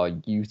they are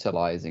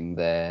utilizing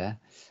their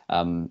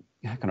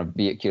kind of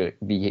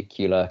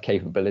vehicular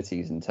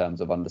capabilities in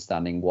terms of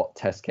understanding what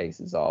test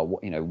cases are,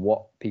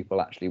 what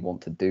people actually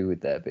want to do with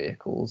their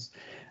vehicles,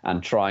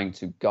 and trying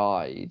to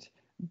guide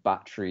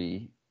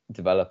battery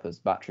developers,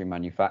 battery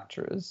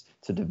manufacturers,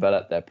 to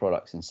develop their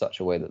products in such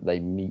a way that they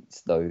meet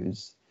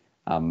those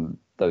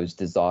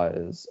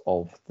desires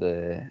of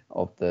the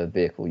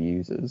vehicle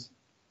users.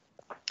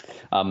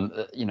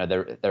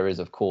 There is,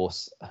 of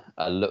course,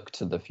 a look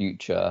to the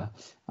future,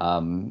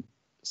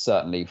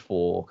 certainly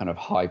for kind of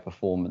high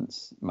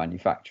performance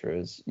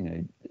manufacturers.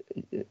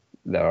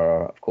 There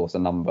are, of course, a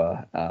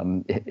number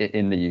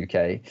in the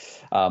UK,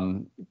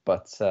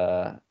 but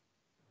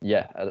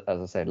yeah,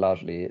 as I say,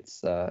 largely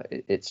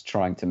it's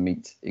trying to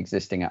meet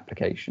existing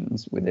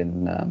applications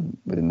within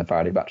the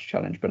Faraday Battery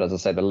Challenge. But as I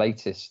say, the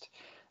latest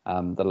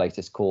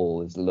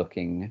call is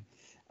looking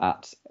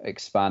at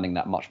expanding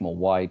that much more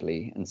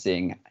widely and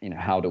seeing,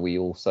 how do we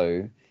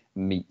also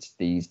meet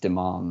these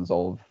demands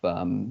of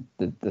the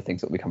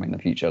things that will be coming in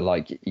the future,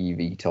 like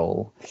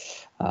eVTOL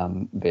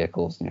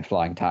vehicles,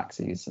 flying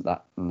taxis,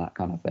 that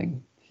kind of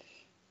thing.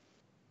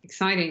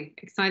 Exciting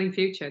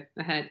future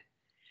ahead.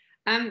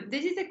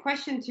 This is a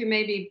question to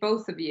maybe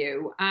both of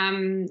you.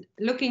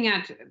 Looking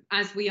at,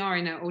 as we are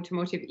in an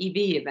automotive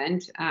EV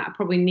event, I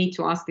probably need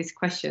to ask this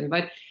question,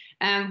 but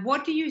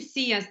what do you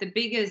see as the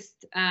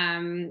biggest,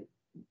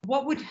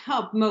 what would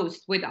help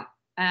most with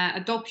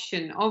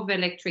adoption of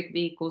electric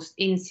vehicles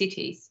in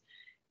cities?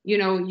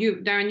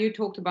 Darren, you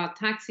talked about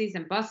taxis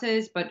and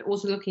buses, but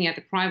also looking at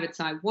the private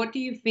side, what do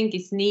you think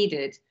is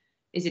needed?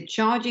 Is it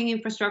charging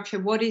infrastructure?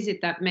 What is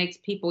it that makes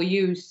people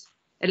use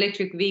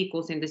electric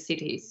vehicles in the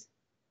cities?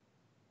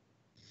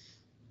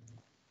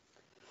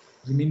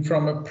 You mean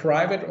from a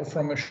private or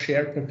from a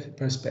shared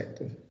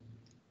perspective?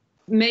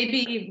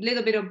 Maybe a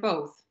little bit of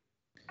both.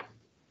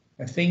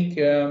 I think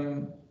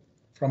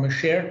from a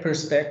shared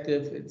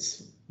perspective,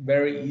 it's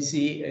very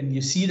easy, and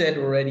you see that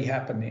already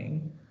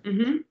happening,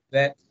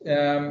 that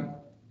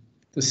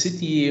the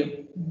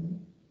city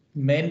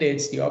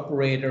mandates the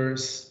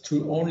operators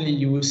to only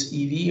use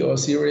EV or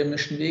zero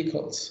emission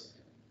vehicles.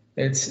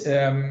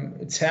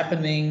 It's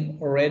happening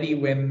already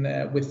when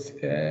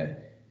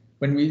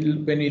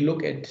we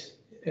look at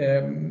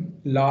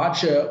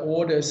larger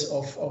orders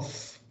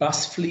of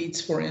bus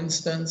fleets, for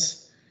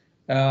instance.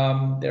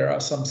 There are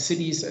some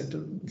cities,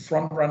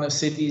 front runner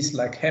cities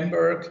like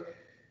Hamburg.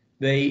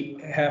 They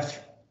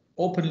have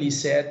openly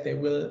said they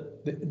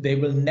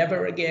will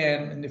never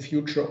again in the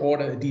future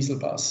order a diesel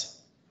bus.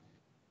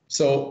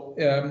 So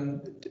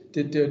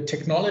the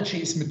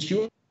technology is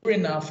mature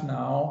enough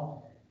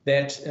now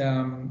that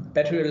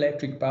battery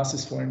electric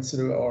buses, for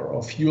instance,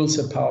 or fuel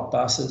cell powered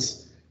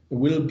buses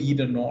will be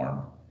the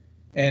norm.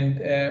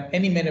 And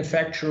any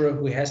manufacturer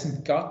who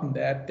hasn't gotten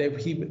that,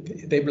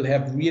 they will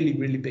have really,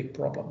 really big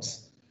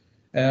problems.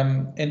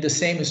 And the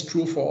same is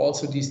true for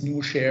also these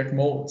new shared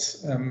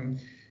modes.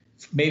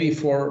 Maybe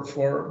for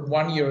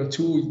 1 year or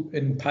two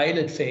in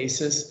pilot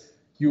phases,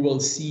 you will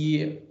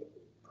see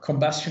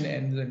combustion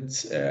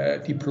engines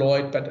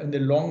deployed, but in the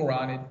long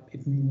run,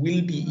 it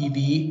will be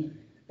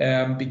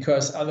EV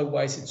because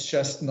otherwise it's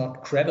just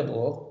not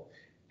credible.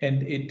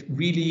 And it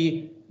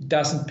really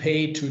doesn't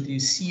pay to the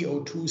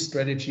CO2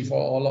 strategy for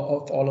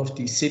all of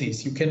these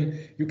cities. You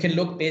can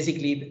look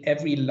basically at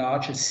every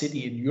largest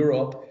city in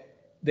Europe.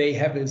 They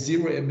have a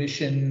zero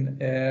emission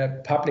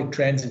public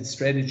transit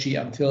strategy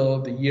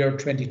until the year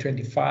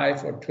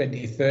 2025 or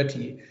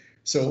 2030.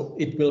 So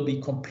it will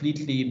be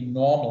completely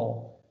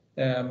normal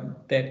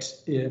that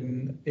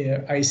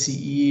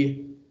ICE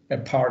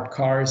powered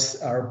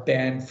cars are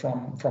banned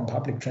from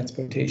public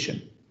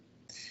transportation.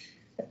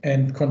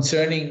 And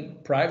concerning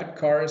private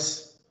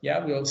cars,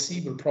 yeah, we'll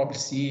probably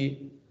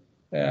see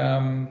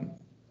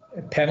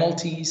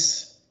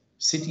penalties,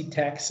 city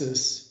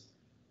taxes,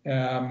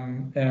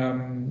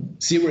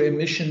 zero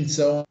emission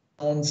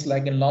zones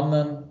like in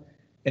London,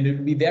 and it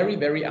would be very,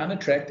 very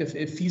unattractive,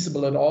 if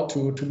feasible at all,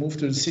 to move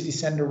to the city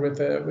center with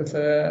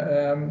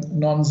a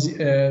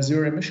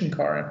non-zero emission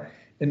car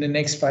in the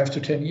next 5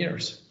 to 10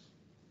 years.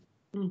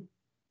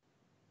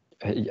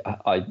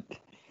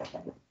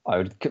 I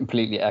would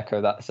completely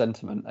echo that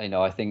sentiment.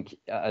 I think,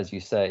 as you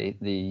say,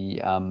 the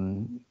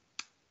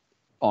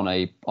on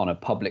a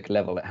public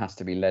level, it has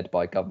to be led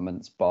by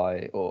governments,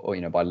 by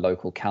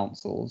local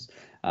councils,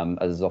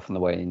 as is often the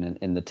way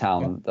in the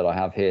town that I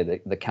have here.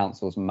 The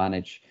councils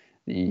manage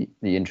the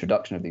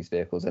introduction of these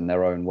vehicles in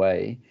their own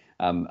way,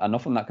 and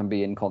often that can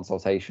be in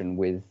consultation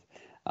with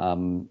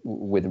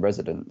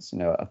residents.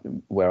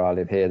 Where I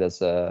live here,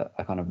 there's a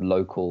kind of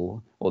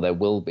local, or there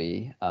will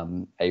be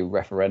a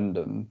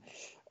referendum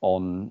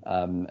on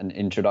an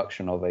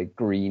introduction of a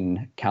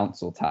green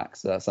council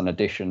tax. That's an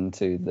addition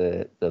to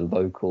the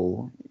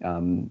local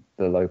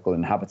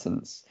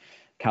inhabitants'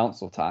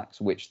 council tax,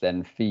 which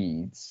then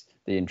feeds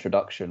the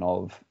introduction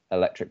of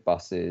electric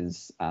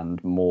buses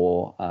and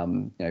more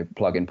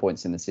plug-in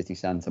points in the city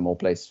centre, more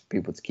place for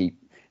people to keep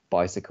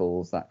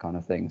bicycles, that kind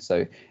of thing.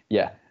 So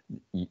yeah,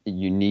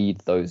 you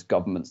need those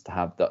governments to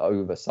have the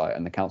oversight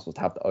and the councils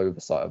to have the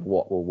oversight of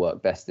what will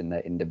work best in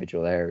their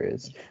individual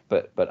areas.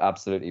 But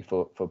absolutely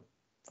for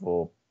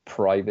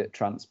private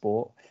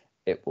transport,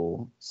 it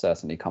will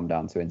certainly come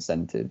down to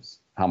incentives.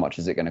 How much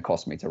is it going to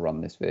cost me to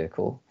run this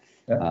vehicle?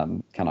 Yeah.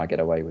 Can I get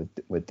away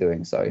with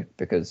doing so?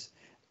 Because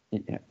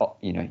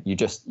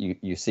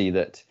you see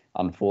that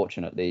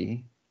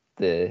unfortunately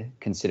the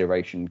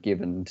consideration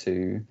given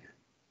to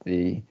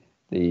the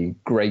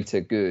greater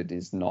good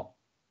is not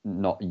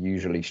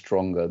usually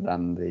stronger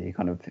than the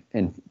kind of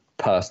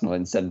personal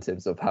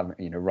incentives of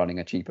having running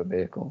a cheaper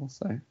vehicle.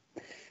 So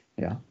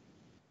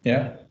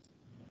yeah.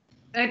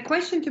 A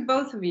question to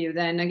both of you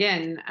then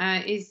again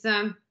is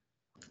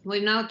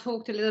we've now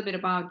talked a little bit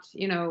about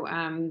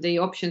the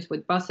options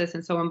with buses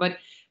and so on, but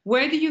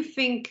where do you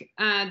think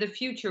the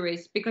future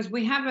is? Because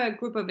we have a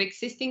group of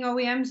existing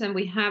OEMs and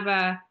we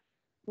have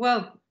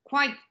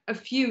quite a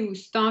few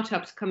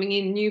startups coming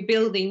in,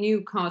 building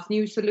new cars,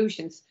 new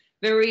solutions,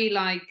 very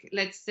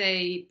let's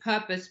say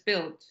purpose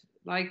built,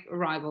 like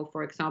Arrival,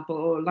 for example,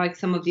 or like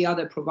some of the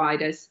other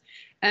providers.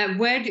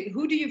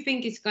 Who do you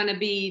think is going to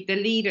be the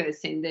leaders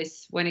in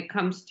this when it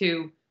comes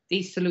to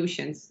these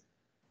solutions?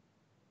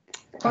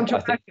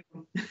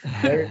 Controversial.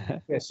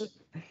 Yes.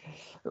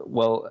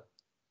 Well,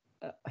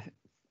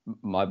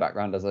 my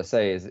background, as I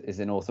say, is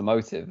in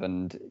automotive,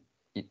 and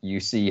you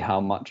see how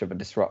much of a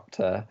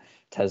disruptor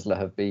Tesla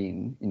have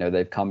been.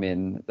 They've come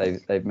in,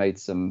 they've made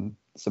some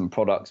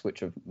products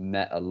which have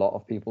met a lot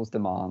of people's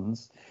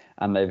demands,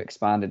 and they've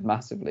expanded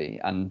massively.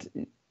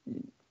 And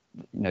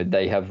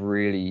they have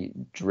really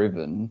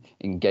driven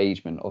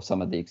engagement of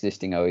some of the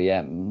existing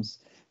OEMs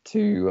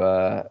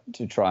to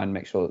try and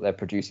make sure that they're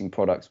producing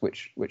products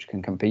which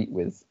can compete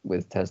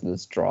with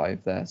Tesla's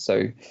drive there.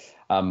 So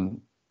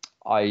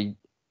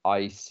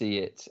I see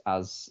it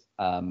as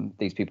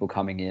these people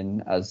coming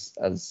in as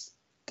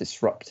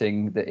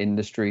disrupting the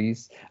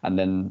industries, and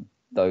then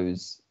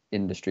those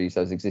industries,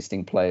 those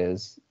existing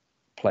players,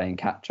 playing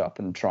catch up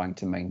and trying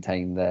to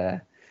maintain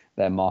their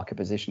their market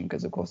position,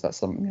 because of course that's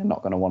something they're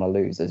not going to want to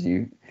lose. As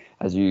you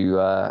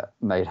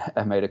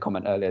made a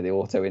comment earlier, the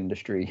auto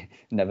industry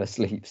never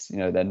sleeps.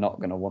 They're not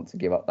going to want to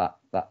give up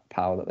that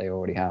power that they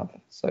already have.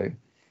 So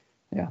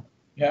yeah,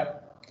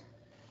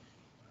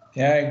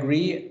 I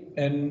agree.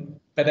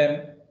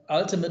 But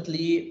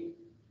ultimately,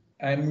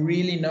 I'm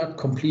really not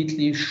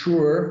completely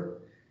sure.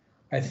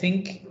 I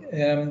think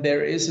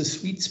there is a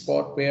sweet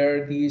spot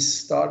where these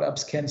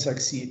startups can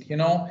succeed.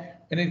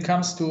 When it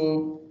comes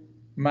to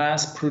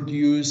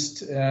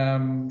mass-produced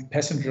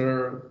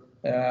passenger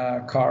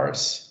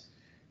cars,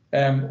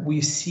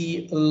 we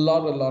see a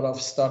lot of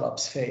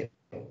startups fail.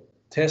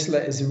 Tesla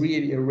is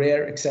really a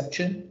rare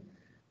exception.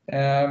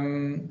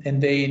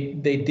 And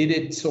they did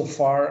it so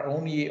far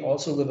only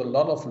also with a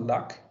lot of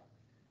luck.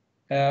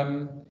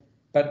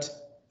 But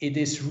it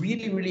is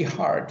really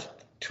hard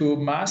to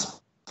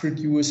mass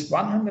produce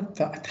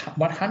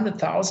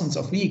 100,000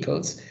 of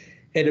vehicles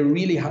at a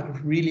really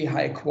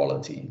high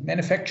quality.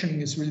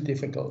 Manufacturing is really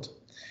difficult.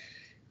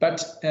 But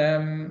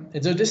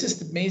so this is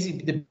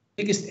the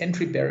biggest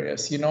entry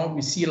barriers.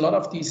 We see a lot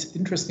of these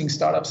interesting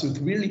startups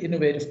with really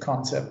innovative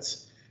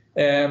concepts.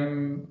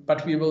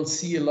 But we will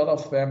see a lot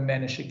of them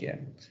vanish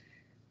again.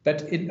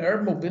 But in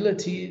urban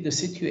mobility, the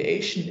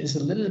situation is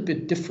a little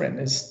bit different.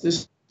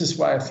 This is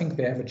why I think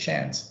they have a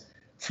chance.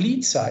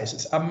 Fleet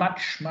sizes are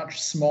much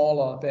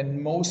smaller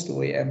than most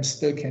OEMs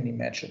still can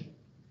imagine.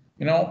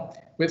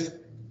 With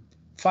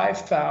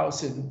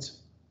 5,000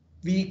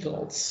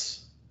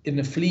 vehicles in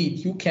the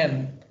fleet, you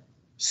can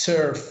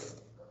serve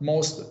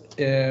most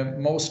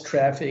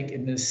traffic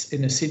in a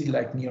city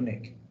like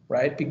Munich.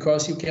 Right,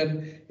 because you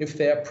can, if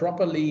they are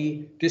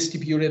properly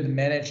distributed and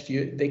managed,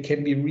 they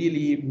can be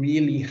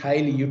really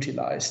highly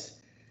utilized,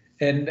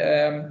 and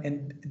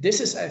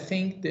this is, I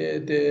think,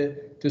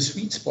 the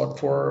sweet spot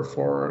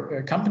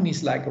for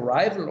companies like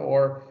Arrival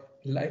or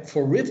like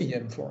for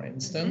Rivian, for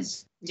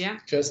instance,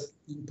 just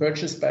being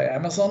purchased by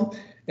Amazon,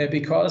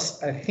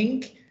 because I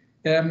think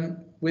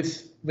when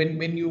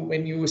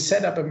you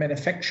set up a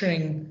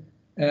manufacturing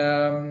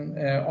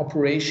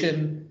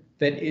operation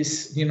that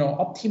is,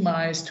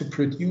 optimized to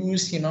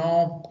produce,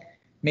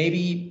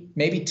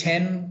 maybe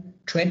 10,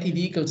 20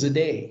 vehicles a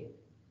day.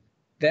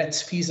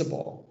 That's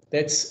feasible.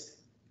 That's,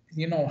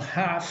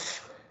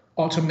 half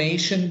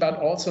automation, but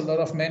also a lot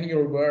of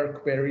manual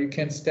work where you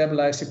can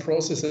stabilize the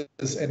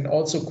processes and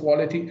also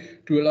quality,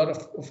 do a lot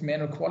of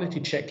manual quality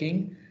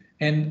checking.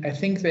 And I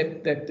think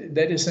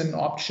that is an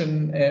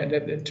option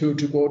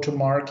to go to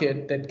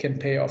market that can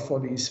pay off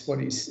for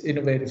these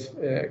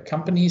innovative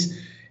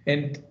companies.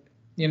 And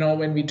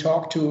when we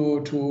talk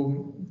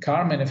to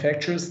car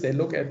manufacturers, they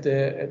look at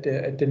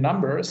the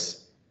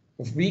numbers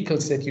of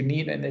vehicles that you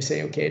need, and they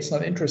say, okay, it's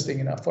not interesting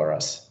enough for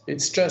us.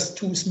 It's just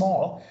too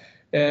small,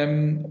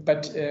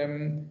 but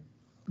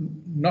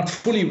not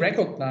fully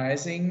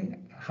recognizing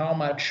how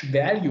much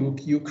value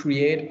you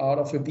create out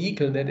of a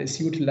vehicle that is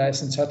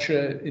utilized in such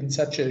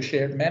a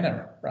shared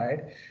manner,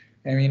 right?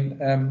 I mean,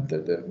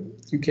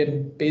 you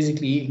can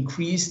basically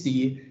increase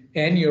the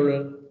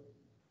annual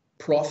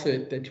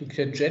profit that you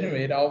can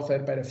generate out of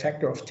that by the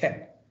factor of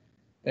 10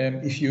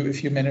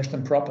 if you manage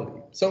them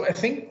properly. So I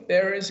think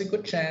there is a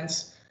good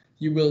chance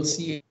you will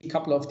see a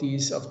couple of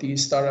these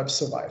startups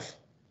survive.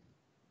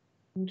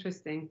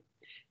 Interesting.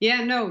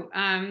 Yeah, no,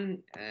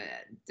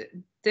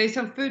 there's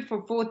some food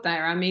for thought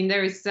there. I mean,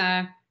 there is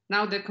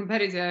now the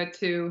competitor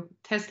to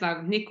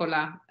Tesla,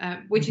 Nikola,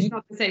 which is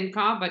not the same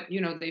car, but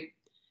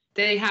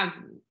they have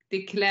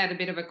declared a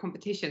bit of a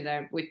competition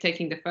there with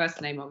taking the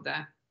first name of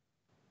the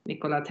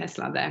Nikola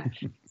Tesla there.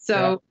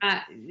 So,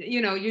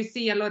 you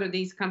see a lot of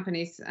these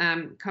companies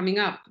coming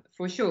up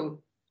for sure.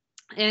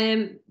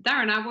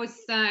 Darren, I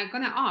was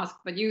going to ask,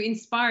 but you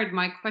inspired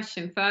my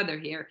question further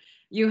here.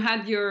 You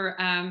had your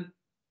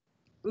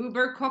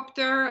Uber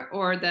copter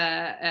or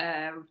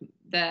the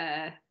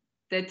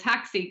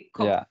taxi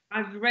copter. Yeah.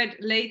 I've read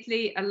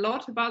lately a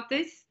lot about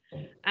this.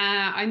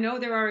 I know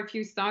there are a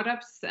few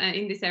startups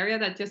in this area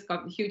that just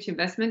got huge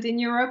investment in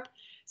Europe.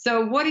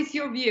 So what is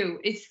your view?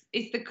 Is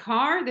the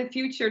car the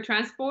future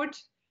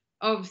transport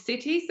of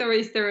cities, or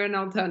is there an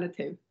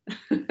alternative?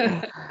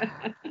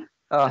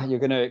 You're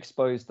going to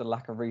expose the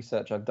lack of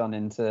research I've done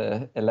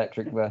into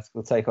electric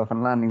vertical takeoff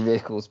and landing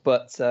vehicles.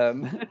 But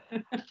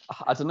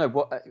I don't know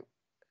what.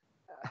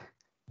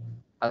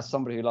 As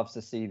somebody who loves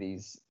to see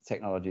these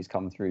technologies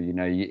come through,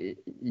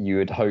 you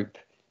would hope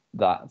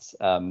that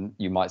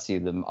you might see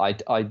them.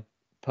 I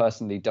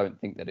personally don't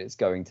think that it's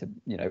going to,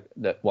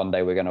 that one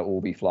day we're going to all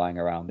be flying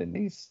around in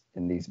these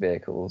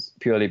vehicles,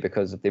 purely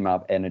because of the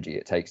amount of energy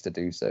it takes to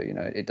do so.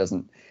 It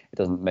doesn't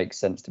make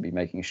sense to be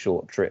making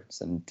short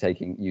trips and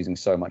using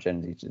so much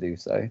energy to do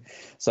so.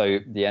 So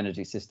the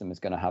energy system is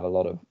going to have a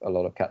lot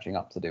of catching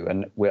up to do,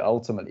 and we're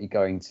ultimately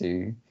going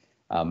to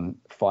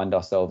find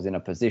ourselves in a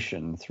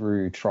position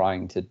through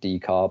trying to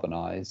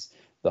decarbonize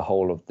the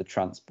whole of the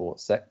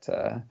transport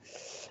sector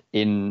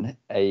in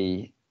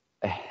a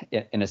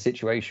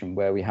situation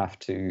where we have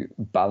to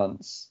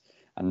balance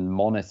and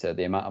monitor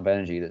the amount of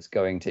energy that's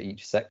going to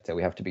each sector.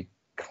 We have to be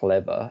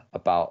clever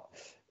about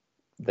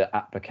the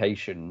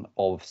application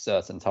of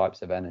certain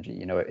types of energy.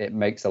 You know, it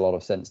makes a lot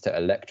of sense to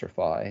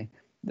electrify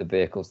the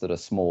vehicles that are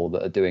small,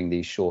 that are doing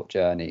these short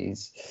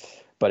journeys,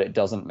 but it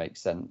doesn't make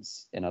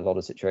sense in a lot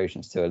of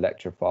situations to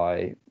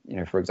electrify, you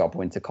know, for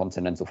example,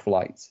 intercontinental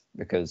flights,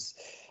 because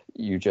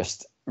you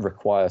just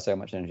require so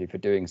much energy for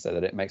doing so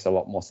that it makes a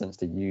lot more sense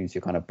to use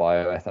your kind of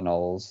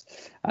bioethanols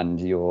and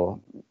your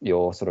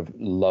sort of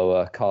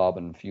lower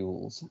carbon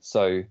fuels.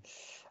 So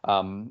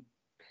I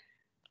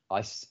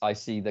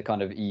see the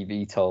kind of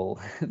eVTOL,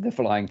 the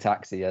flying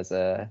taxi, as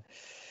a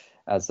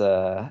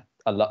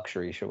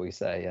luxury, shall we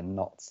say, and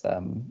not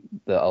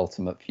the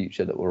ultimate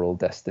future that we're all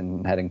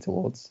destined heading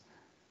towards.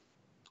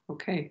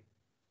 Okay.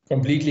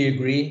 Completely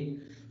agree.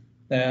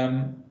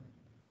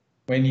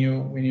 When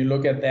you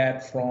look at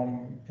that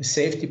from a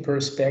safety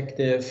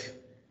perspective,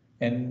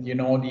 and you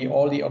know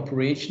all the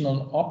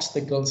operational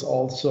obstacles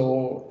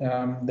also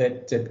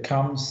that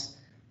comes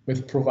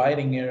with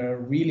providing a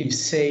really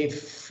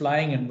safe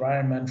flying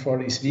environment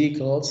for these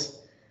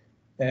vehicles,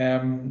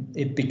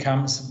 it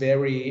becomes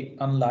very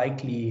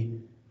unlikely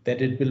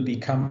that it will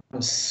become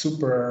a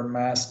super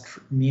mass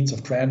means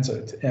of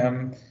transit.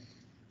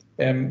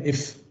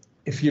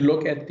 If you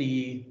look at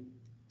the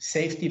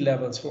safety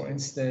levels, for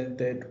instance,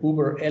 that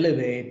Uber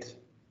Elevate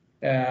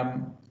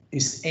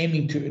is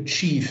aiming to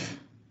achieve,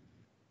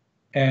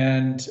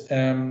 and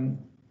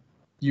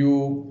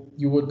you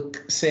would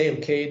say,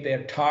 okay,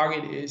 their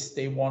target is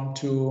they want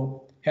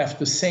to have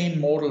the same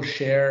modal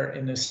share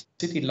in a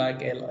city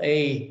like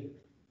LA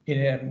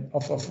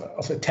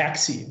of a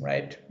taxi,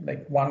 right?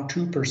 Like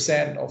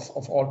 1-2%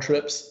 of all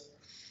trips.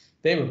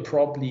 They will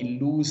probably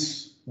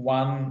lose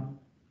one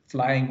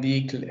flying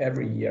vehicle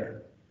every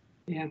year.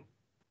 Yeah.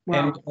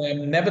 Wow.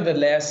 And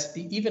nevertheless,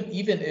 even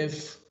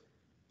if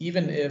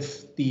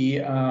the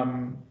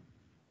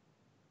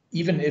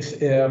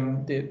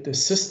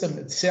system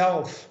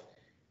itself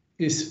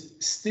is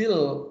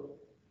still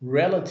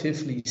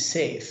relatively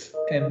safe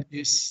and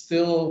is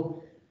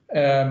still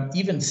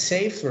even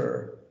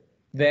safer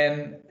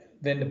than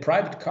the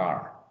private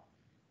car,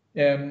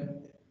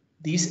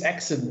 these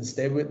accidents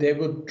they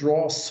would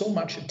draw so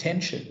much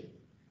attention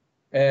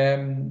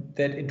that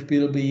it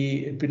will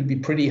be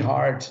pretty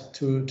hard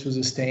to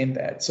sustain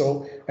that.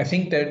 So I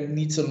think there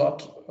needs a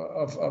lot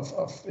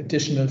of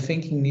additional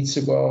thinking needs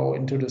to go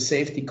into the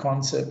safety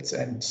concepts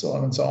and so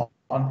on and so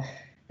on.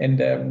 And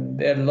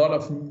there are a lot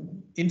of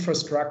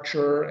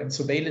infrastructure and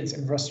surveillance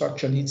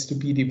infrastructure needs to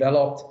be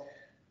developed.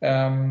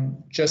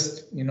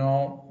 Just, you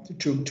know,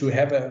 to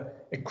have a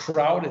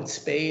crowded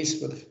space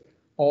with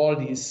all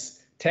these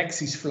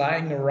taxis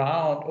flying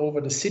around over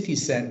the city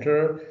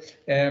center,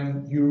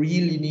 you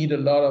really need a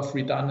lot of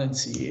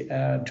redundancy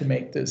to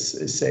make this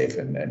safe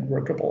and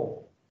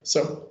workable.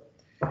 So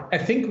I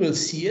think we'll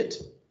see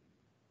it,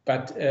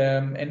 but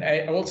and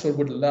I also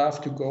would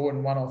love to go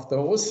in one of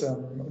those.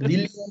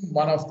 Lilium,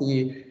 one of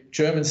the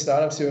German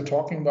startups you were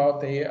talking about,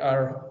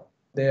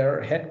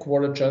 they're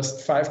headquartered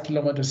just 5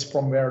 kilometers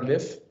from where I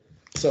live.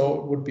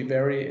 So would be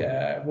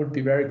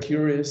very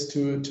curious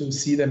to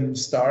see them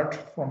start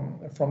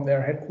from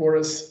their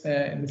headquarters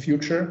in the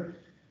future,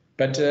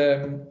 but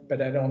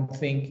I don't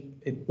think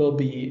it will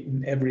be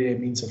an everyday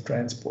means of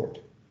transport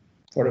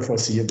for the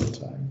foreseeable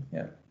time.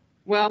 Yeah.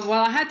 Well,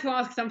 I had to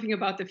ask something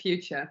about the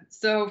future.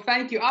 So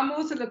thank you. I'm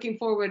also looking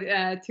forward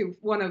to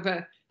one of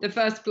the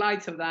first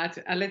flights of that.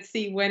 Let's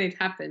see when it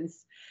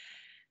happens.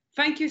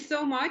 Thank you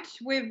so much.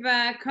 We've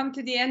come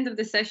to the end of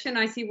the session.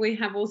 I see we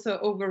have also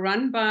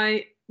overrun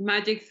by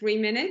magic 3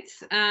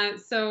 minutes.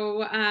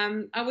 So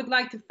I would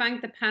like to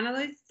thank the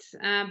panelists,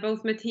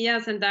 both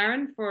Matthias and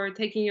Darren, for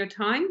taking your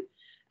time,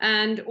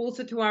 and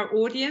also to our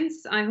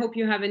audience. I hope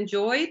you have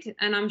enjoyed,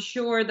 and I'm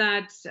sure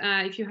that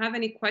if you have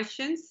any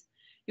questions,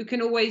 you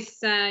can always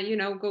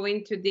go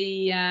into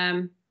the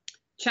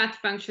chat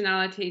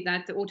functionality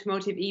that the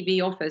Automotive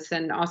EV offers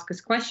and ask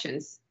us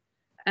questions.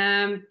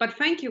 But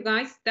thank you,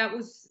 guys. That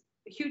was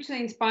hugely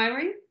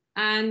inspiring,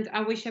 and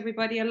I wish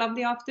everybody a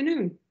lovely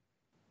afternoon.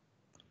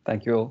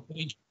 Thank you all.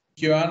 Thank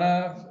you,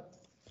 Johanna.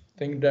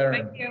 Thank you,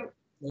 Darren. Thank you.